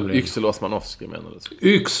tröja nämligen. Yxel Osmanowski menar du?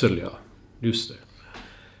 Yxel, ja. Just det.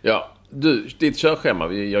 Ja, du, ditt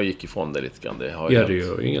körschema, jag gick ifrån det lite grann. Det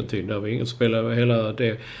gör ingenting. Det var inget spel över hela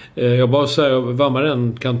det. Jag bara säger, vad man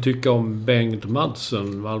än kan tycka om Bengt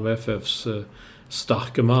Madsen, Malmö FFs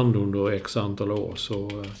starka man under x antal år,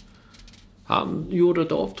 så han gjorde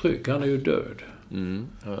ett avtryck. Han är ju död.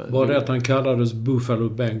 Bara det att han kallades Buffalo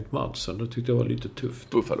Bengt Madsen, det tyckte jag var lite tufft.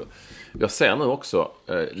 Buffalo. Jag ser nu också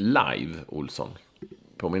live, Olsson,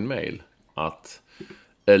 på min mail, att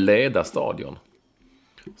Leda stadion,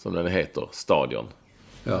 som den heter, stadion.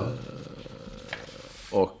 Ja.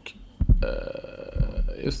 Och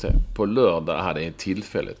just det, på lördag hade jag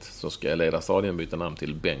tillfället så ska jag Leda stadion byta namn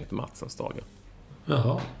till Bengt Madsen stadion.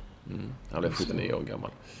 Jaha. Han är 79 år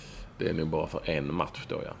gammal. Det är nog bara för en match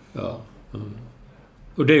då, ja.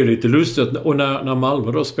 Och det är ju lite lustigt. Och när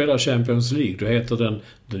Malmö då spelar Champions League, då heter den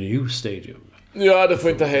The New Stadium. Ja, det får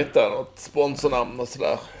inte heta något sponsornamn och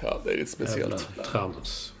sådär. Ja, det är lite speciellt.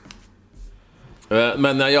 Trams.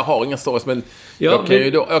 Men jag har inga stories. Men jag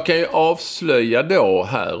kan ju avslöja då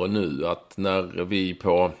här och nu att när vi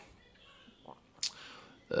på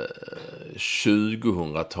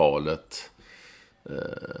 2000-talet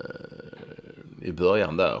i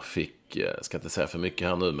början där fick, jag ska inte säga för mycket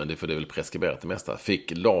här nu, men det får det väl preskriberat det mesta,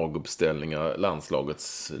 fick laguppställningar,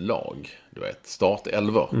 landslagets lag, du vet,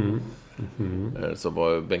 startelvor. Så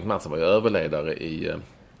var Bengt Madsen var ju överledare i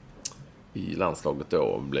landslaget då,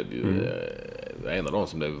 och blev ju en av de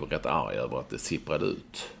som blev rätt arg över att det sipprade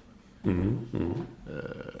ut.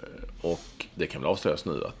 Och det kan väl avslöjas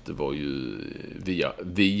nu att det var ju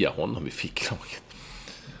via honom vi fick laget.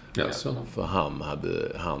 Jaså. För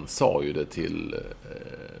han sa ju det till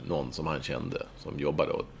någon som han kände som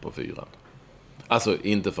jobbade på fyran. Alltså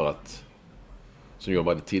inte för att som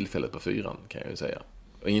jobbade tillfället på fyran, kan jag ju säga.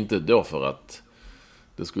 Och inte då för att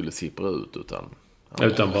det skulle sippra ut,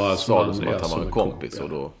 utan bara sa det som att han var en kompis, och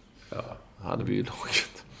då hade vi ju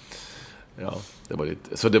laget. Ja, det var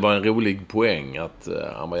lite, så det var en rolig poäng att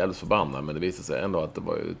han var jävligt förbannad, men det visade sig ändå att det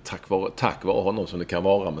var ju tack vare honom som det kan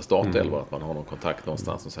vara med startelva, att man har någon kontakt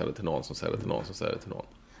någonstans som säger det till någon, som säger det till någon, som säger det till någon.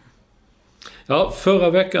 Ja, förra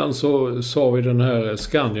veckan så sa vi den här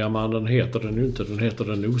Skandiamannen heter den ju inte, den heter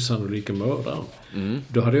Den osannolika mördaren.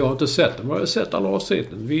 Då hade jag inte sett den, men jag hade sett alla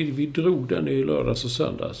avsnitten. Vi drog den i lördags och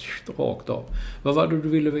söndags rakt av. Vad var det du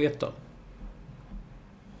ville veta?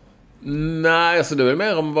 Nej, alltså det var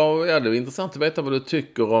mer om det är intressant att veta vad du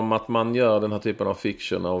tycker om att man gör den här typen av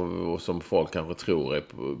fiction och som folk kanske tror är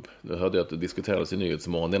på. Nu hörde jag att det diskuterades i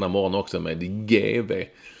Nyhetsmorgon denna morgon också med GV,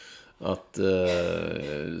 att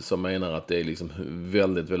som menar att det är liksom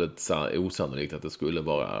väldigt, väldigt osannolikt att det skulle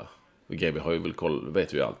vara, GV har ju väl koll,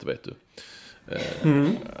 vet ju allt, vet du.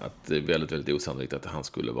 Att det är väldigt, väldigt osannolikt att han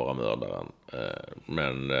skulle vara mördaren.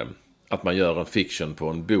 Men att man gör en fiction på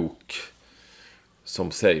en bok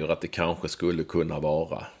som säger att det kanske skulle kunna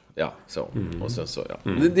vara. Ja, så. Och sen så,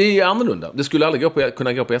 ja. Det är annorlunda. Det skulle aldrig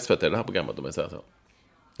kunna gå på SVT, det här programmet, om jag säger så.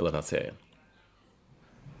 Eller den här serien.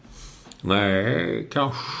 Nej,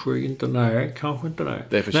 kanske inte.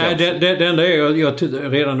 Det är för nej, det enda är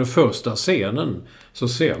redan den första scenen så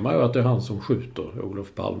ser man ju att det är han som skjuter Olof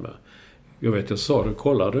Palme. Jag sa det,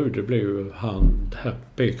 kolla du, det blir ju han, här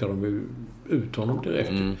pekar de ju ut honom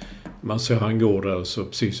direkt. Man ser han går där så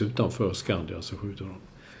precis utanför Skandia så skjuter de.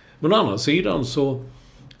 Men å andra sidan så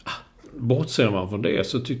bortser man från det,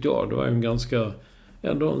 så tyckte jag det var en ganska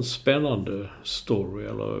ändå en spännande story,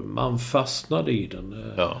 eller man fastnade i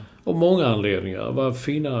den. Och många anledningar. Det var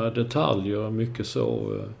fina detaljer, mycket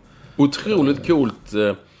så. Otroligt coolt.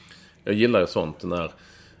 Jag gillar ju sånt när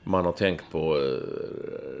man har tänkt på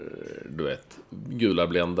du vet, gula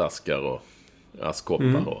bländaskar och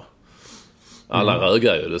askkoppar och alla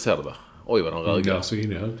rögar ju, det ser du va? Oj vad de rögar.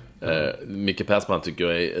 Micke Persbrandt tycker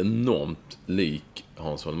jag är enormt lik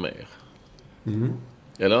Hans Holmér.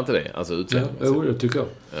 Eller inte det? Alltså utseende. Jo, det tycker jag.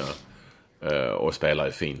 Ja. Och spelar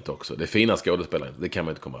ju fint också. Det är fina skådespelare, det kan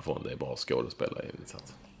man inte komma ifrån. Det är bra skådespelare.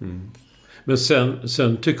 Men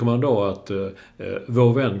sen tycker man då att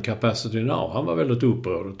vår vän Capacity Now, han var väldigt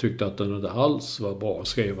upprörd och tyckte att den inte alls var bra,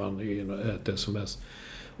 skrev han i ett sms.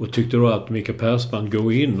 Och tyckte då att Micke Persbrandt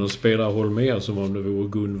går in och spelar Holmér som om det vore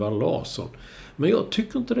Gunvald Larsson. Men jag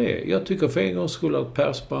tycker inte det. Jag tycker för en gångs skull att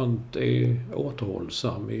Persbrandt är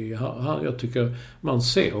återhållsam. Jag tycker man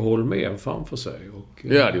ser Holmér framför sig.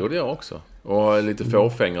 Ja, det gjorde jag också. Och lite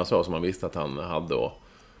fåfänga så som man visste att han hade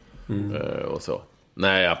och så.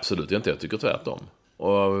 Nej, absolut inte. Jag tycker tvärtom.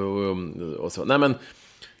 Och så. Nej, men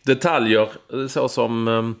detaljer så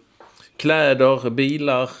som kläder,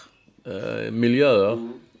 bilar, miljöer.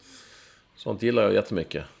 Sånt gillar jag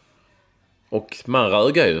jättemycket. Och man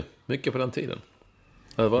rögar ju mycket på den tiden.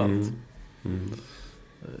 Överallt.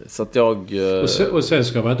 Så att jag... Och sen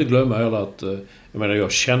ska man inte glömma heller att... Jag menar,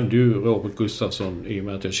 jag kände ju Robert Gustafsson i och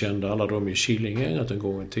med att jag kände alla dem i Killinggänget en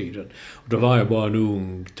gång i tiden. Och då var jag bara en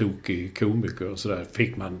ung, tokig komiker och sådär.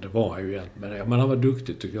 Det var ju egentligen. Men han var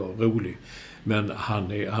duktig tycker jag, rolig. Men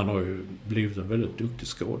han har ju blivit en väldigt duktig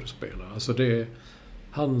skådespelare. Alltså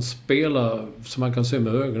han spelar, som man kan se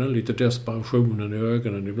med ögonen, lite desperationen i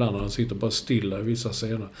ögonen ibland när han sitter bara stilla i vissa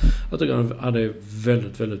scener. Jag tycker han är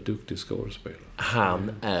väldigt, väldigt duktig skådespelare.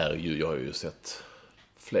 Han är ju, jag har ju sett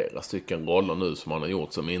flera stycken roller nu som han har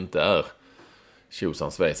gjort som inte är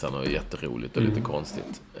tjosan svejsan och jätteroligt och lite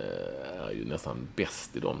konstigt. Är ju nästan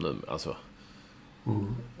bäst i dem nu. Alltså,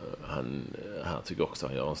 han tycker också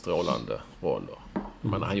han gör en strålande roll.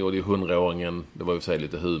 Men han gjorde ju 100-åringen, det var ju så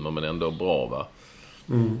lite humor men ändå bra va.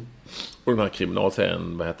 Och den här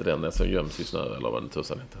kriminalserien, vad heter den? Den som göms i snö eller vad det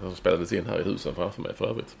tusan heter. Som spelades in här i husen framför mig för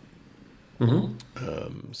övrigt.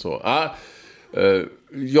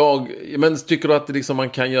 Men tycker du att det liksom man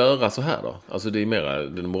kan göra så här då? Alltså det är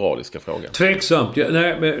mer den moraliska frågan. Tveksamt.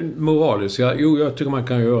 Nej, men moraliska. Jo, jag tycker man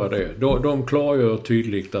kan göra det. De klargör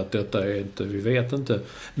tydligt att detta är inte, vi vet inte.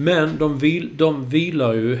 Men de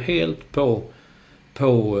vilar ju helt på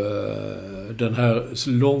den här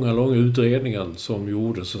långa utredningen som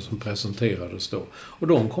gjordes och som presenterades då. Och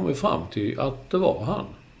de kom ju fram till att det var han.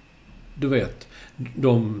 Du vet,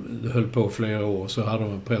 de höll på flera år, så hade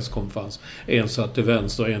de en presskonferens. En satt till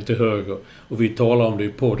vänster, en till höger. Och vi talar om det i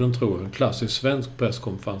podden, tror jag. En klassisk svensk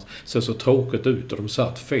presskonferens. Ser så tråkigt ut och de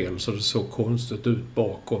satt fel så det såg konstigt ut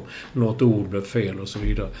bakom. Något ord blev fel och så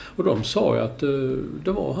vidare. Och de sa ju att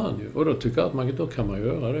det var han ju. Och då tycker jag att då kan man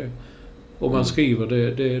göra det. Och man skriver,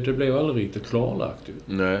 det blev aldrig riktigt klarlagt ju.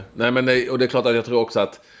 Nej, men och det är klart att jag tror också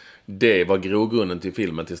att det var grogrunden till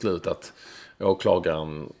filmen till slut, att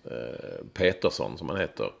åklagaren Petersson, som han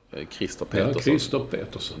heter. Christer Petersson. Ja, Christer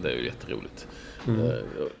Petersson. Det är ju jätteroligt.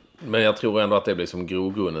 Men jag tror ändå att det blir som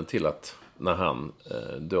grogrunden till att när han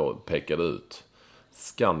då pekade ut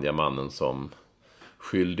Skandiamannen som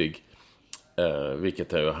skyldig,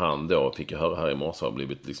 vilket är ju han då fick jag höra här i morse har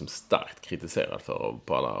blivit liksom starkt kritiserad för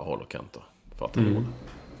på alla håll och kanter för att han gjorde.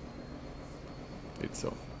 Lite så.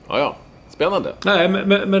 Ja. Spännande. Nej,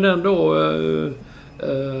 men ändå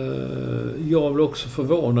jag blir också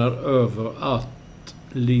förvånad över att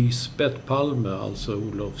Lisbeth Palme, alltså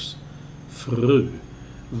Olofs fru,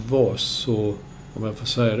 var så, om jag får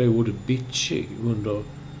säga det ordet, bitchig under...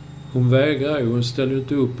 Hon vägrar ju, hon ställer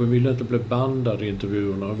inte upp, hon vill inte bli bandad i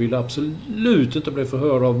intervjuerna. Hon vill absolut inte bli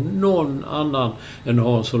förhörd av någon annan än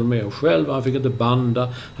Hans Holmér själv. Han fick inte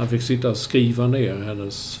banda, han fick sitta och skriva ner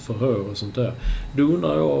hennes förhör och sånt där. Då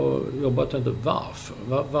undrar jag bara tänkte, varför?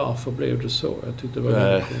 Varför blev det så? Jag tyckte det var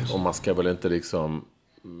väldigt konstigt. Och man ska väl inte liksom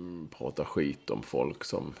prata skit om folk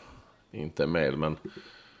som inte är med, men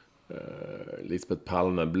Lisbeth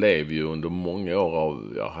Palme blev ju under många år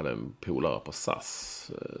av, jag hade en polare på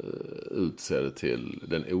SAS, utsedd till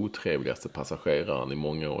den otrevligaste passageraren i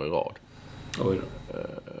många år i rad. Oj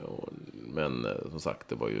då. Men som sagt,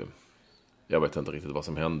 det var ju, jag vet inte riktigt vad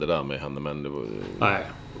som hände där med henne, men det var, nej,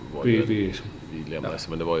 vi lämnade,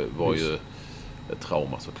 men det var ju ett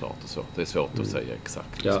trauma såklart och så. Det är svårt att säga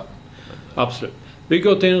exakt. Ja, absolut. Vi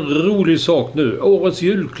går till en rolig sak nu. Årets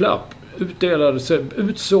julklapp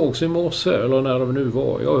utsågs i morse, eller när det nu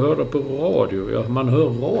var. Jag hörde på radio. Man hör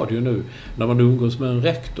radio nu. När man umgås med en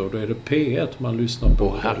rektor, då är det P1 man lyssnar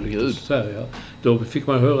på. Herregud. Då fick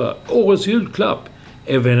man höra årets julklapp,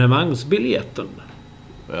 evenemangsbiljetten.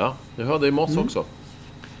 Ja, jag hörde i morse också.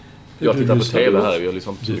 Jag tittar på TV här. Jag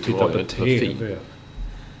liksom du tittar på TV.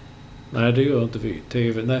 Nej, det gör inte vi.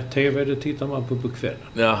 TV det tittar man på kvällen.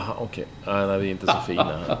 Ja, okej. Nej, vi är inte så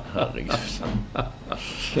fina. Herregud.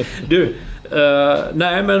 Du,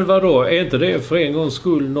 nej men vadå? Är inte det för en gångs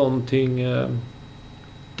skull någonting...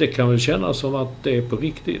 det kan väl kännas som att det är på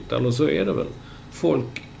riktigt. Eller så är det väl.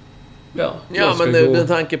 Folk... Ja, men med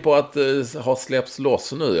tanke på att har släppts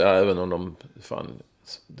loss nu, även om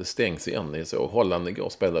det stängs igen. Det så. Holland igår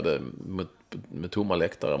spelade med tomma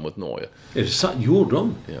läktare mot Norge. Är det sant? Gjorde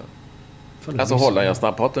de? Ja. Alltså Holland, jag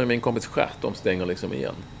pratade med min kompis Stjärt, de stänger liksom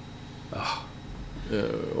igen.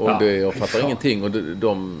 Och jag fattar ingenting.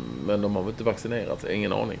 Men de har väl inte vaccinerat sig,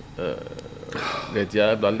 ingen aning. Det är ett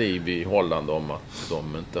jävla liv i Holland om att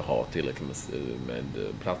de inte har tillräckligt med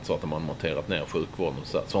platser, att de har monterat ner sjukvården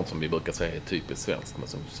och sånt som vi brukar säga är typiskt svenskt, men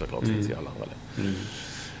som såklart finns i alla andra länder.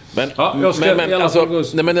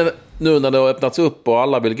 Men nu när det har öppnats upp och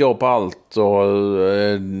alla vill gå på allt och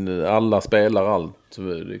alla spelar allt, det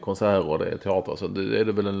är konserter och det är teater, så det är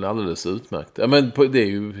det väl en alldeles utmärkt. Ja, men det är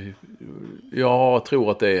ju, jag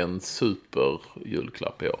tror att det är en super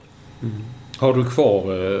julklapp i år. Har du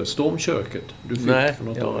kvar stormköket? Nej,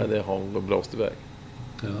 det har blåst iväg.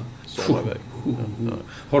 Ja.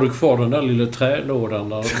 Har du kvar den där lilla trälådan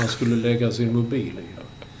där man skulle lägga sin mobil i?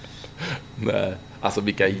 Nej. Alltså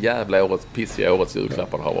vilka jävla pissiga årets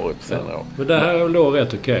julklappar har varit på senare år. Men det här är då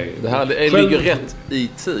rätt okej. Det här ligger rätt i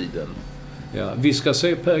tiden. Ja, vi ska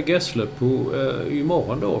se Per Gessle på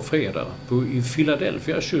imorgon då, fredag, i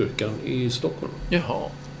Philadelphia kyrkan i Stockholm. Jaha,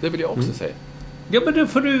 det vill jag också säga. Ja, men det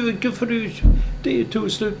får du det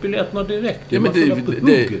tog slut biljetterna direkt. Ja, men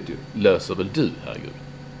det löser väl du, herregud?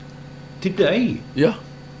 Till dig? Ja.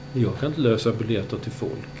 Jag kan inte lösa biljetter till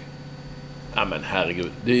folk. Ja, men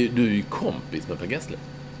herregud, du är ju kompis med Per Gessle.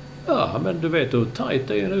 Ja, men du vet hur tajt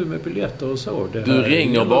det är nu med biljetter och så. Du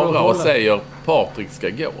ringer bara och säger Patrik ska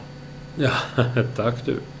gå. Ja, tack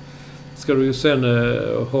du. Ska du ju sen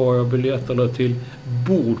ha jag biljetterna till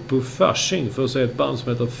bord på Fasching för att se ett band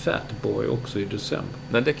som heter Fatboy också i december.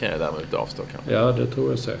 Nej, det kan jag därmed inte avstå kanske. Ja, det tror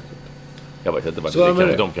jag säkert. Jag vet inte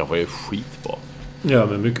vad de kanske är skitbra. Ja,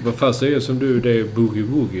 men mycket på fast det är som du, det är Boogie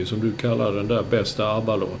Woogie som du kallar den där bästa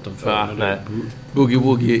ABBA-låten för. Nej. Boogie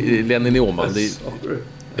Woogie, Lenny Norman.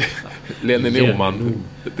 Lenny Norman.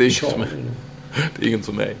 Det är ingen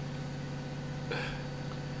som är.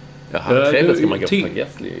 Ja, trevligt ska man gå på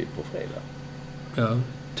Gessle på fredag. Ja,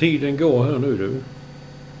 tiden går här nu du.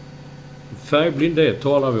 Färgblindhet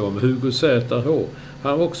talar vi om. Hugo ZH.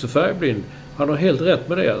 Han är också färgblind. Han har helt rätt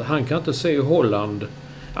med det. Han kan inte se Holland.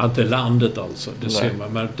 Inte landet alltså. Det ser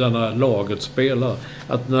man. Men när laget spelar.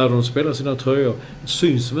 Att när de spelar sina tröjor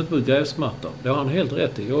syns de inte på gräsmattan. Det har han helt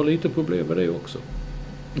rätt i. Jag har lite problem med det också.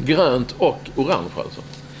 Grönt och orange alltså?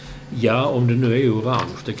 Ja, om det nu är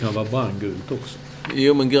orange. Det kan vara brandgult också.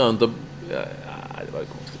 Jo, men grönt och... Ja, det var ju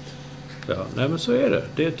konstigt. Ja, nej men så är det.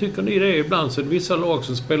 Det tycker ni det är ibland. Så är det vissa lag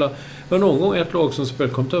som spelar... Det var någon gång ett lag som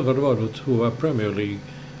spelade... Kom inte över vad det var då, tror jag, Premier League.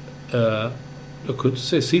 Jag kunde inte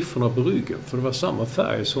se siffrorna på ryggen. För det var samma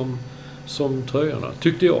färg som tröjorna.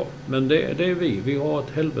 Tyckte jag. Men det är vi. Vi har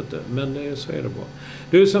ett helvete. Men så är det bara.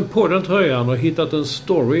 Du, sen på den tröjan har hittat en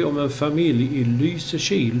story om en familj i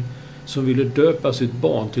Lysekil som ville döpa sitt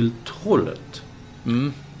barn till Trollet.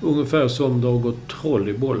 Ungefär som det har gått troll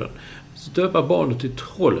i bollen. Så döpa barnet till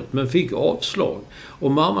Trollet, men fick avslag.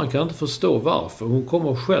 Och mamman kan inte förstå varför. Hon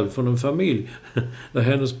kommer själv från en familj där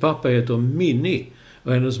hennes pappa heter Minnie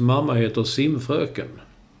och hennes mamma heter Simfröken.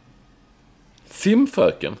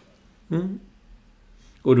 Simfröken?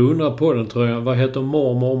 Och du undrar på den tröjan, vad heter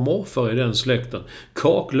mormor och morfar i den släkten?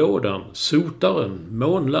 Kaklådan, sotaren,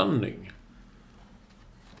 månlandning.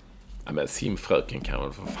 Ja, men Simfröken kan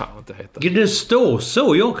väl för fan inte heta. Det står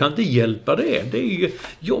så, jag kan inte hjälpa det. Det är ju,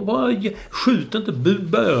 jag bara skjuter inte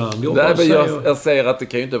budbäraren. Jag säger att det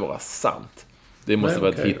kan ju inte vara sant. Det måste vara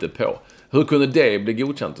ett hittepå. Hur kunde det bli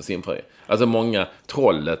godkänt av Simfröken? Alltså många,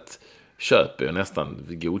 Trollet köper ju nästan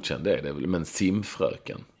godkänt det, men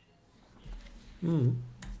Simfröken.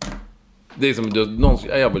 Det är som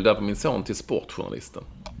jag vill döpa min son till sportjournalisten.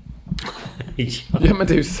 Ja, men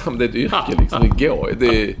det är ju samma, det är ett yrke liksom, det går.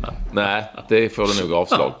 Nej, det får du nog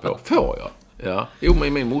avslag på. Får jag? Ja. Jo,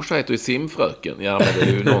 men min morsa heter ju Simfröken. Ja, men det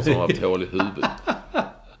är ju någon som har ett hål i huvudet.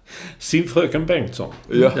 Simfröken Bengtsson.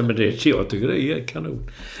 Ja. Nej, men jag tycker det är kanon.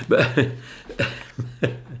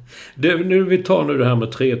 Vi tar nu det här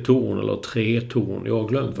med 3 torn eller 3 torn. Jag har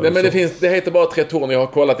glömt vad men det heter bara 3 torn. Jag har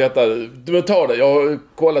kollat detta. Du tar det. Jag har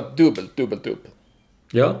kollat dubbelt upp.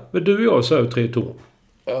 Ja, men du och jag sa 3 torn.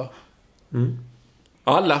 Ja.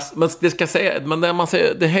 Alla, men det ska säga, men när man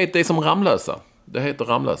säger det heter som Ramlösa. Det heter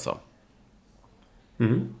Ramlösa.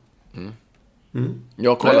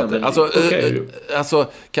 Jag har kollat det. Alltså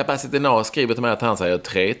Capacity har skrivit till mig att han säger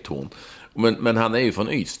 3 torn. Men han är ju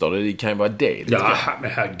från Ystad. Det kan ju vara det. Ja,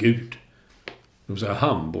 men herregud. De säger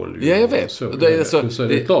handboll. Ja, jag vet. Så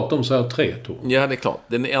det är klart de säger 3 torn. Ja, det är klart.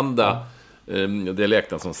 Den enda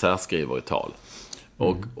dialekten som särskriver i tal.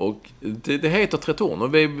 Och det heter 3 torn. Och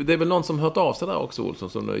det är väl någon som hört av sig där också, Olsson,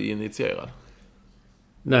 som är initierad.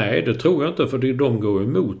 Nej, det tror jag inte, för de går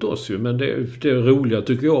emot oss ju. Men det roliga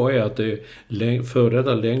tycker jag är att det är för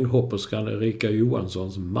detta längdhopperskan Erika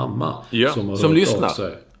Johanssons mamma som har hört lyssnar. Av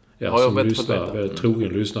sig. Ja, som lyssnar, trogen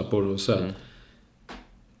lyssnar på det och sen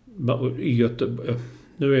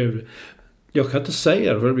jag kan inte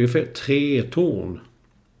säga det för det blir fel. 3 torn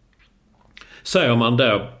säger man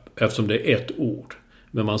där eftersom det är ett ord.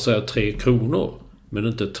 Men man säger 3 kronor. Men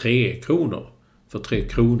inte 3 kronor. För 3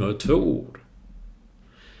 kronor är 2 ord.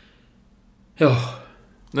 Ja.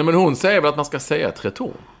 Nej, men hon säger väl att man ska säga 3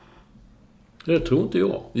 torn. Det tror inte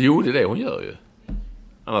jag. Jo, det är det hon gör ju.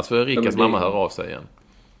 Annars får Rikas mamma höra av sig igen.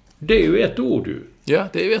 Det är ju ett ord ju. Ja,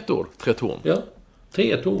 det är ju ett ord. 3 torn. Ja,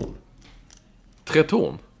 3 torn. 3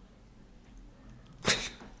 torn.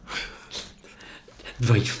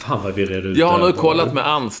 Vad fan var vi redan ute? Jag har nu kollat med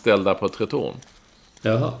anställda på 3 torn.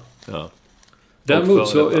 Jaha. Ja. Däremot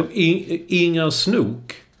så Inga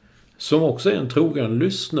Snok, som också är en trogen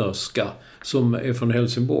lyssnörska, som är från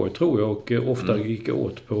Helsingborg tror jag, och ofta gick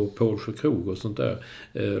åt på Polsjö krog och sånt där,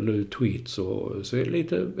 tweets och så är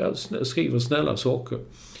lite, skriver snälla saker.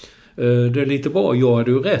 Det är lite bra. Jag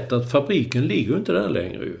hade ju rätt att fabriken ligger inte där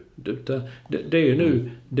längre ju. Det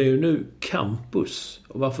är ju nu campus.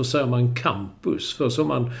 Och varför säger man campus? För som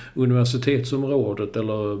man universitetsområdet,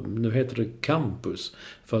 eller nu heter det campus,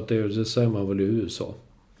 för att det säger man väl i USA.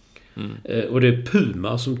 Och det är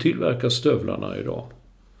Puma som tillverkar stövlarna idag.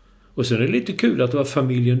 Och sen är det lite kul att det var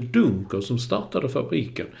familjen Dunker som startade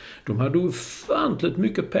fabriken. De hade ofantligt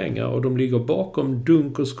mycket pengar och de ligger bakom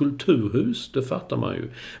Dunkers kulturhus, det fattar man ju.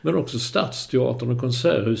 Men också Stadsteatern och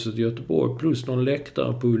Konserthuset i Göteborg plus någon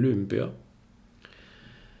läktare på Olympia.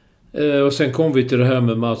 Och sen kom vi till det här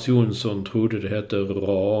med Mats Jonsson trodde det hette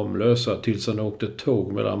Ramlösa tills han åkte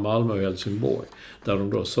tåg mellan Malmö och Helsingborg. Där de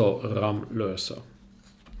då sa Ramlösa.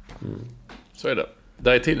 Så är det.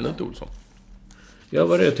 Där är till något, Olsson. Ja,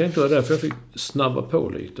 vad det jag tänkte var därför jag fick snabba på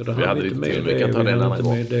lite. Det vi hade inte med det. Vi kan ta det en annan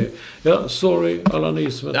gång. Ja, sorry alla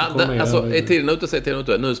ni som inte kom med. Alltså, är tiden ute, säg tiden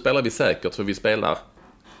ute. Nu spelar vi säkert, för vi spelar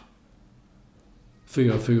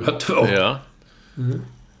 4-4-2. Ja.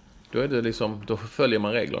 Då är det liksom, då följer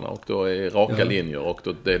man reglerna och då är raka linjer och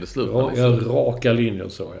då är det slut. Ja, raka linjer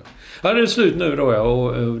så ja. Ja, det är slut nu då ja,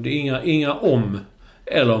 och det är inga om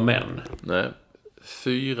eller men. Nej.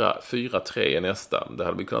 4-3 är nästa. Det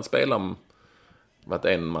hade vi kunnat spela om varit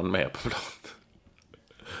en man mer på plan.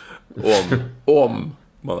 Om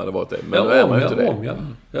Man hade varit det. Men då är man ju inte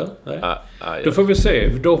det. Då får vi se.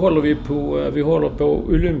 Då håller vi håller på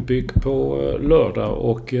Olympic på lördag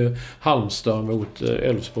och Halmstad mot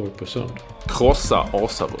Elfsborg på söndag. Krossa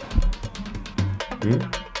Asabo.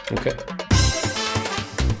 Okej.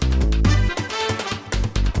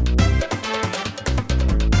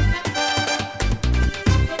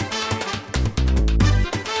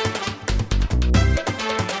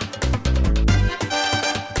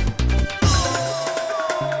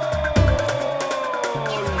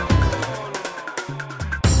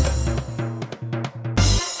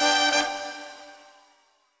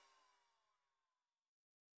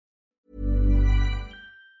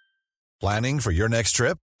 Planning for your next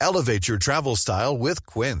trip? Elevate your travel style with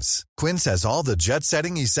Quince. Quince has all the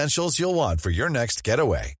jet-setting essentials you'll want for your next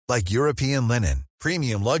getaway, like European linen,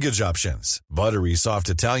 premium luggage options, buttery soft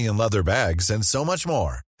Italian leather bags, and so much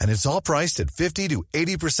more. And it's all priced at 50 to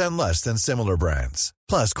 80% less than similar brands.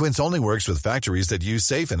 Plus, Quince only works with factories that use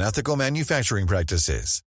safe and ethical manufacturing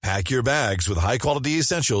practices. Pack your bags with high-quality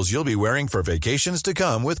essentials you'll be wearing for vacations to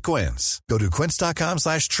come with Quince. Go to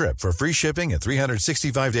quince.com/trip for free shipping and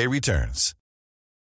 365-day returns.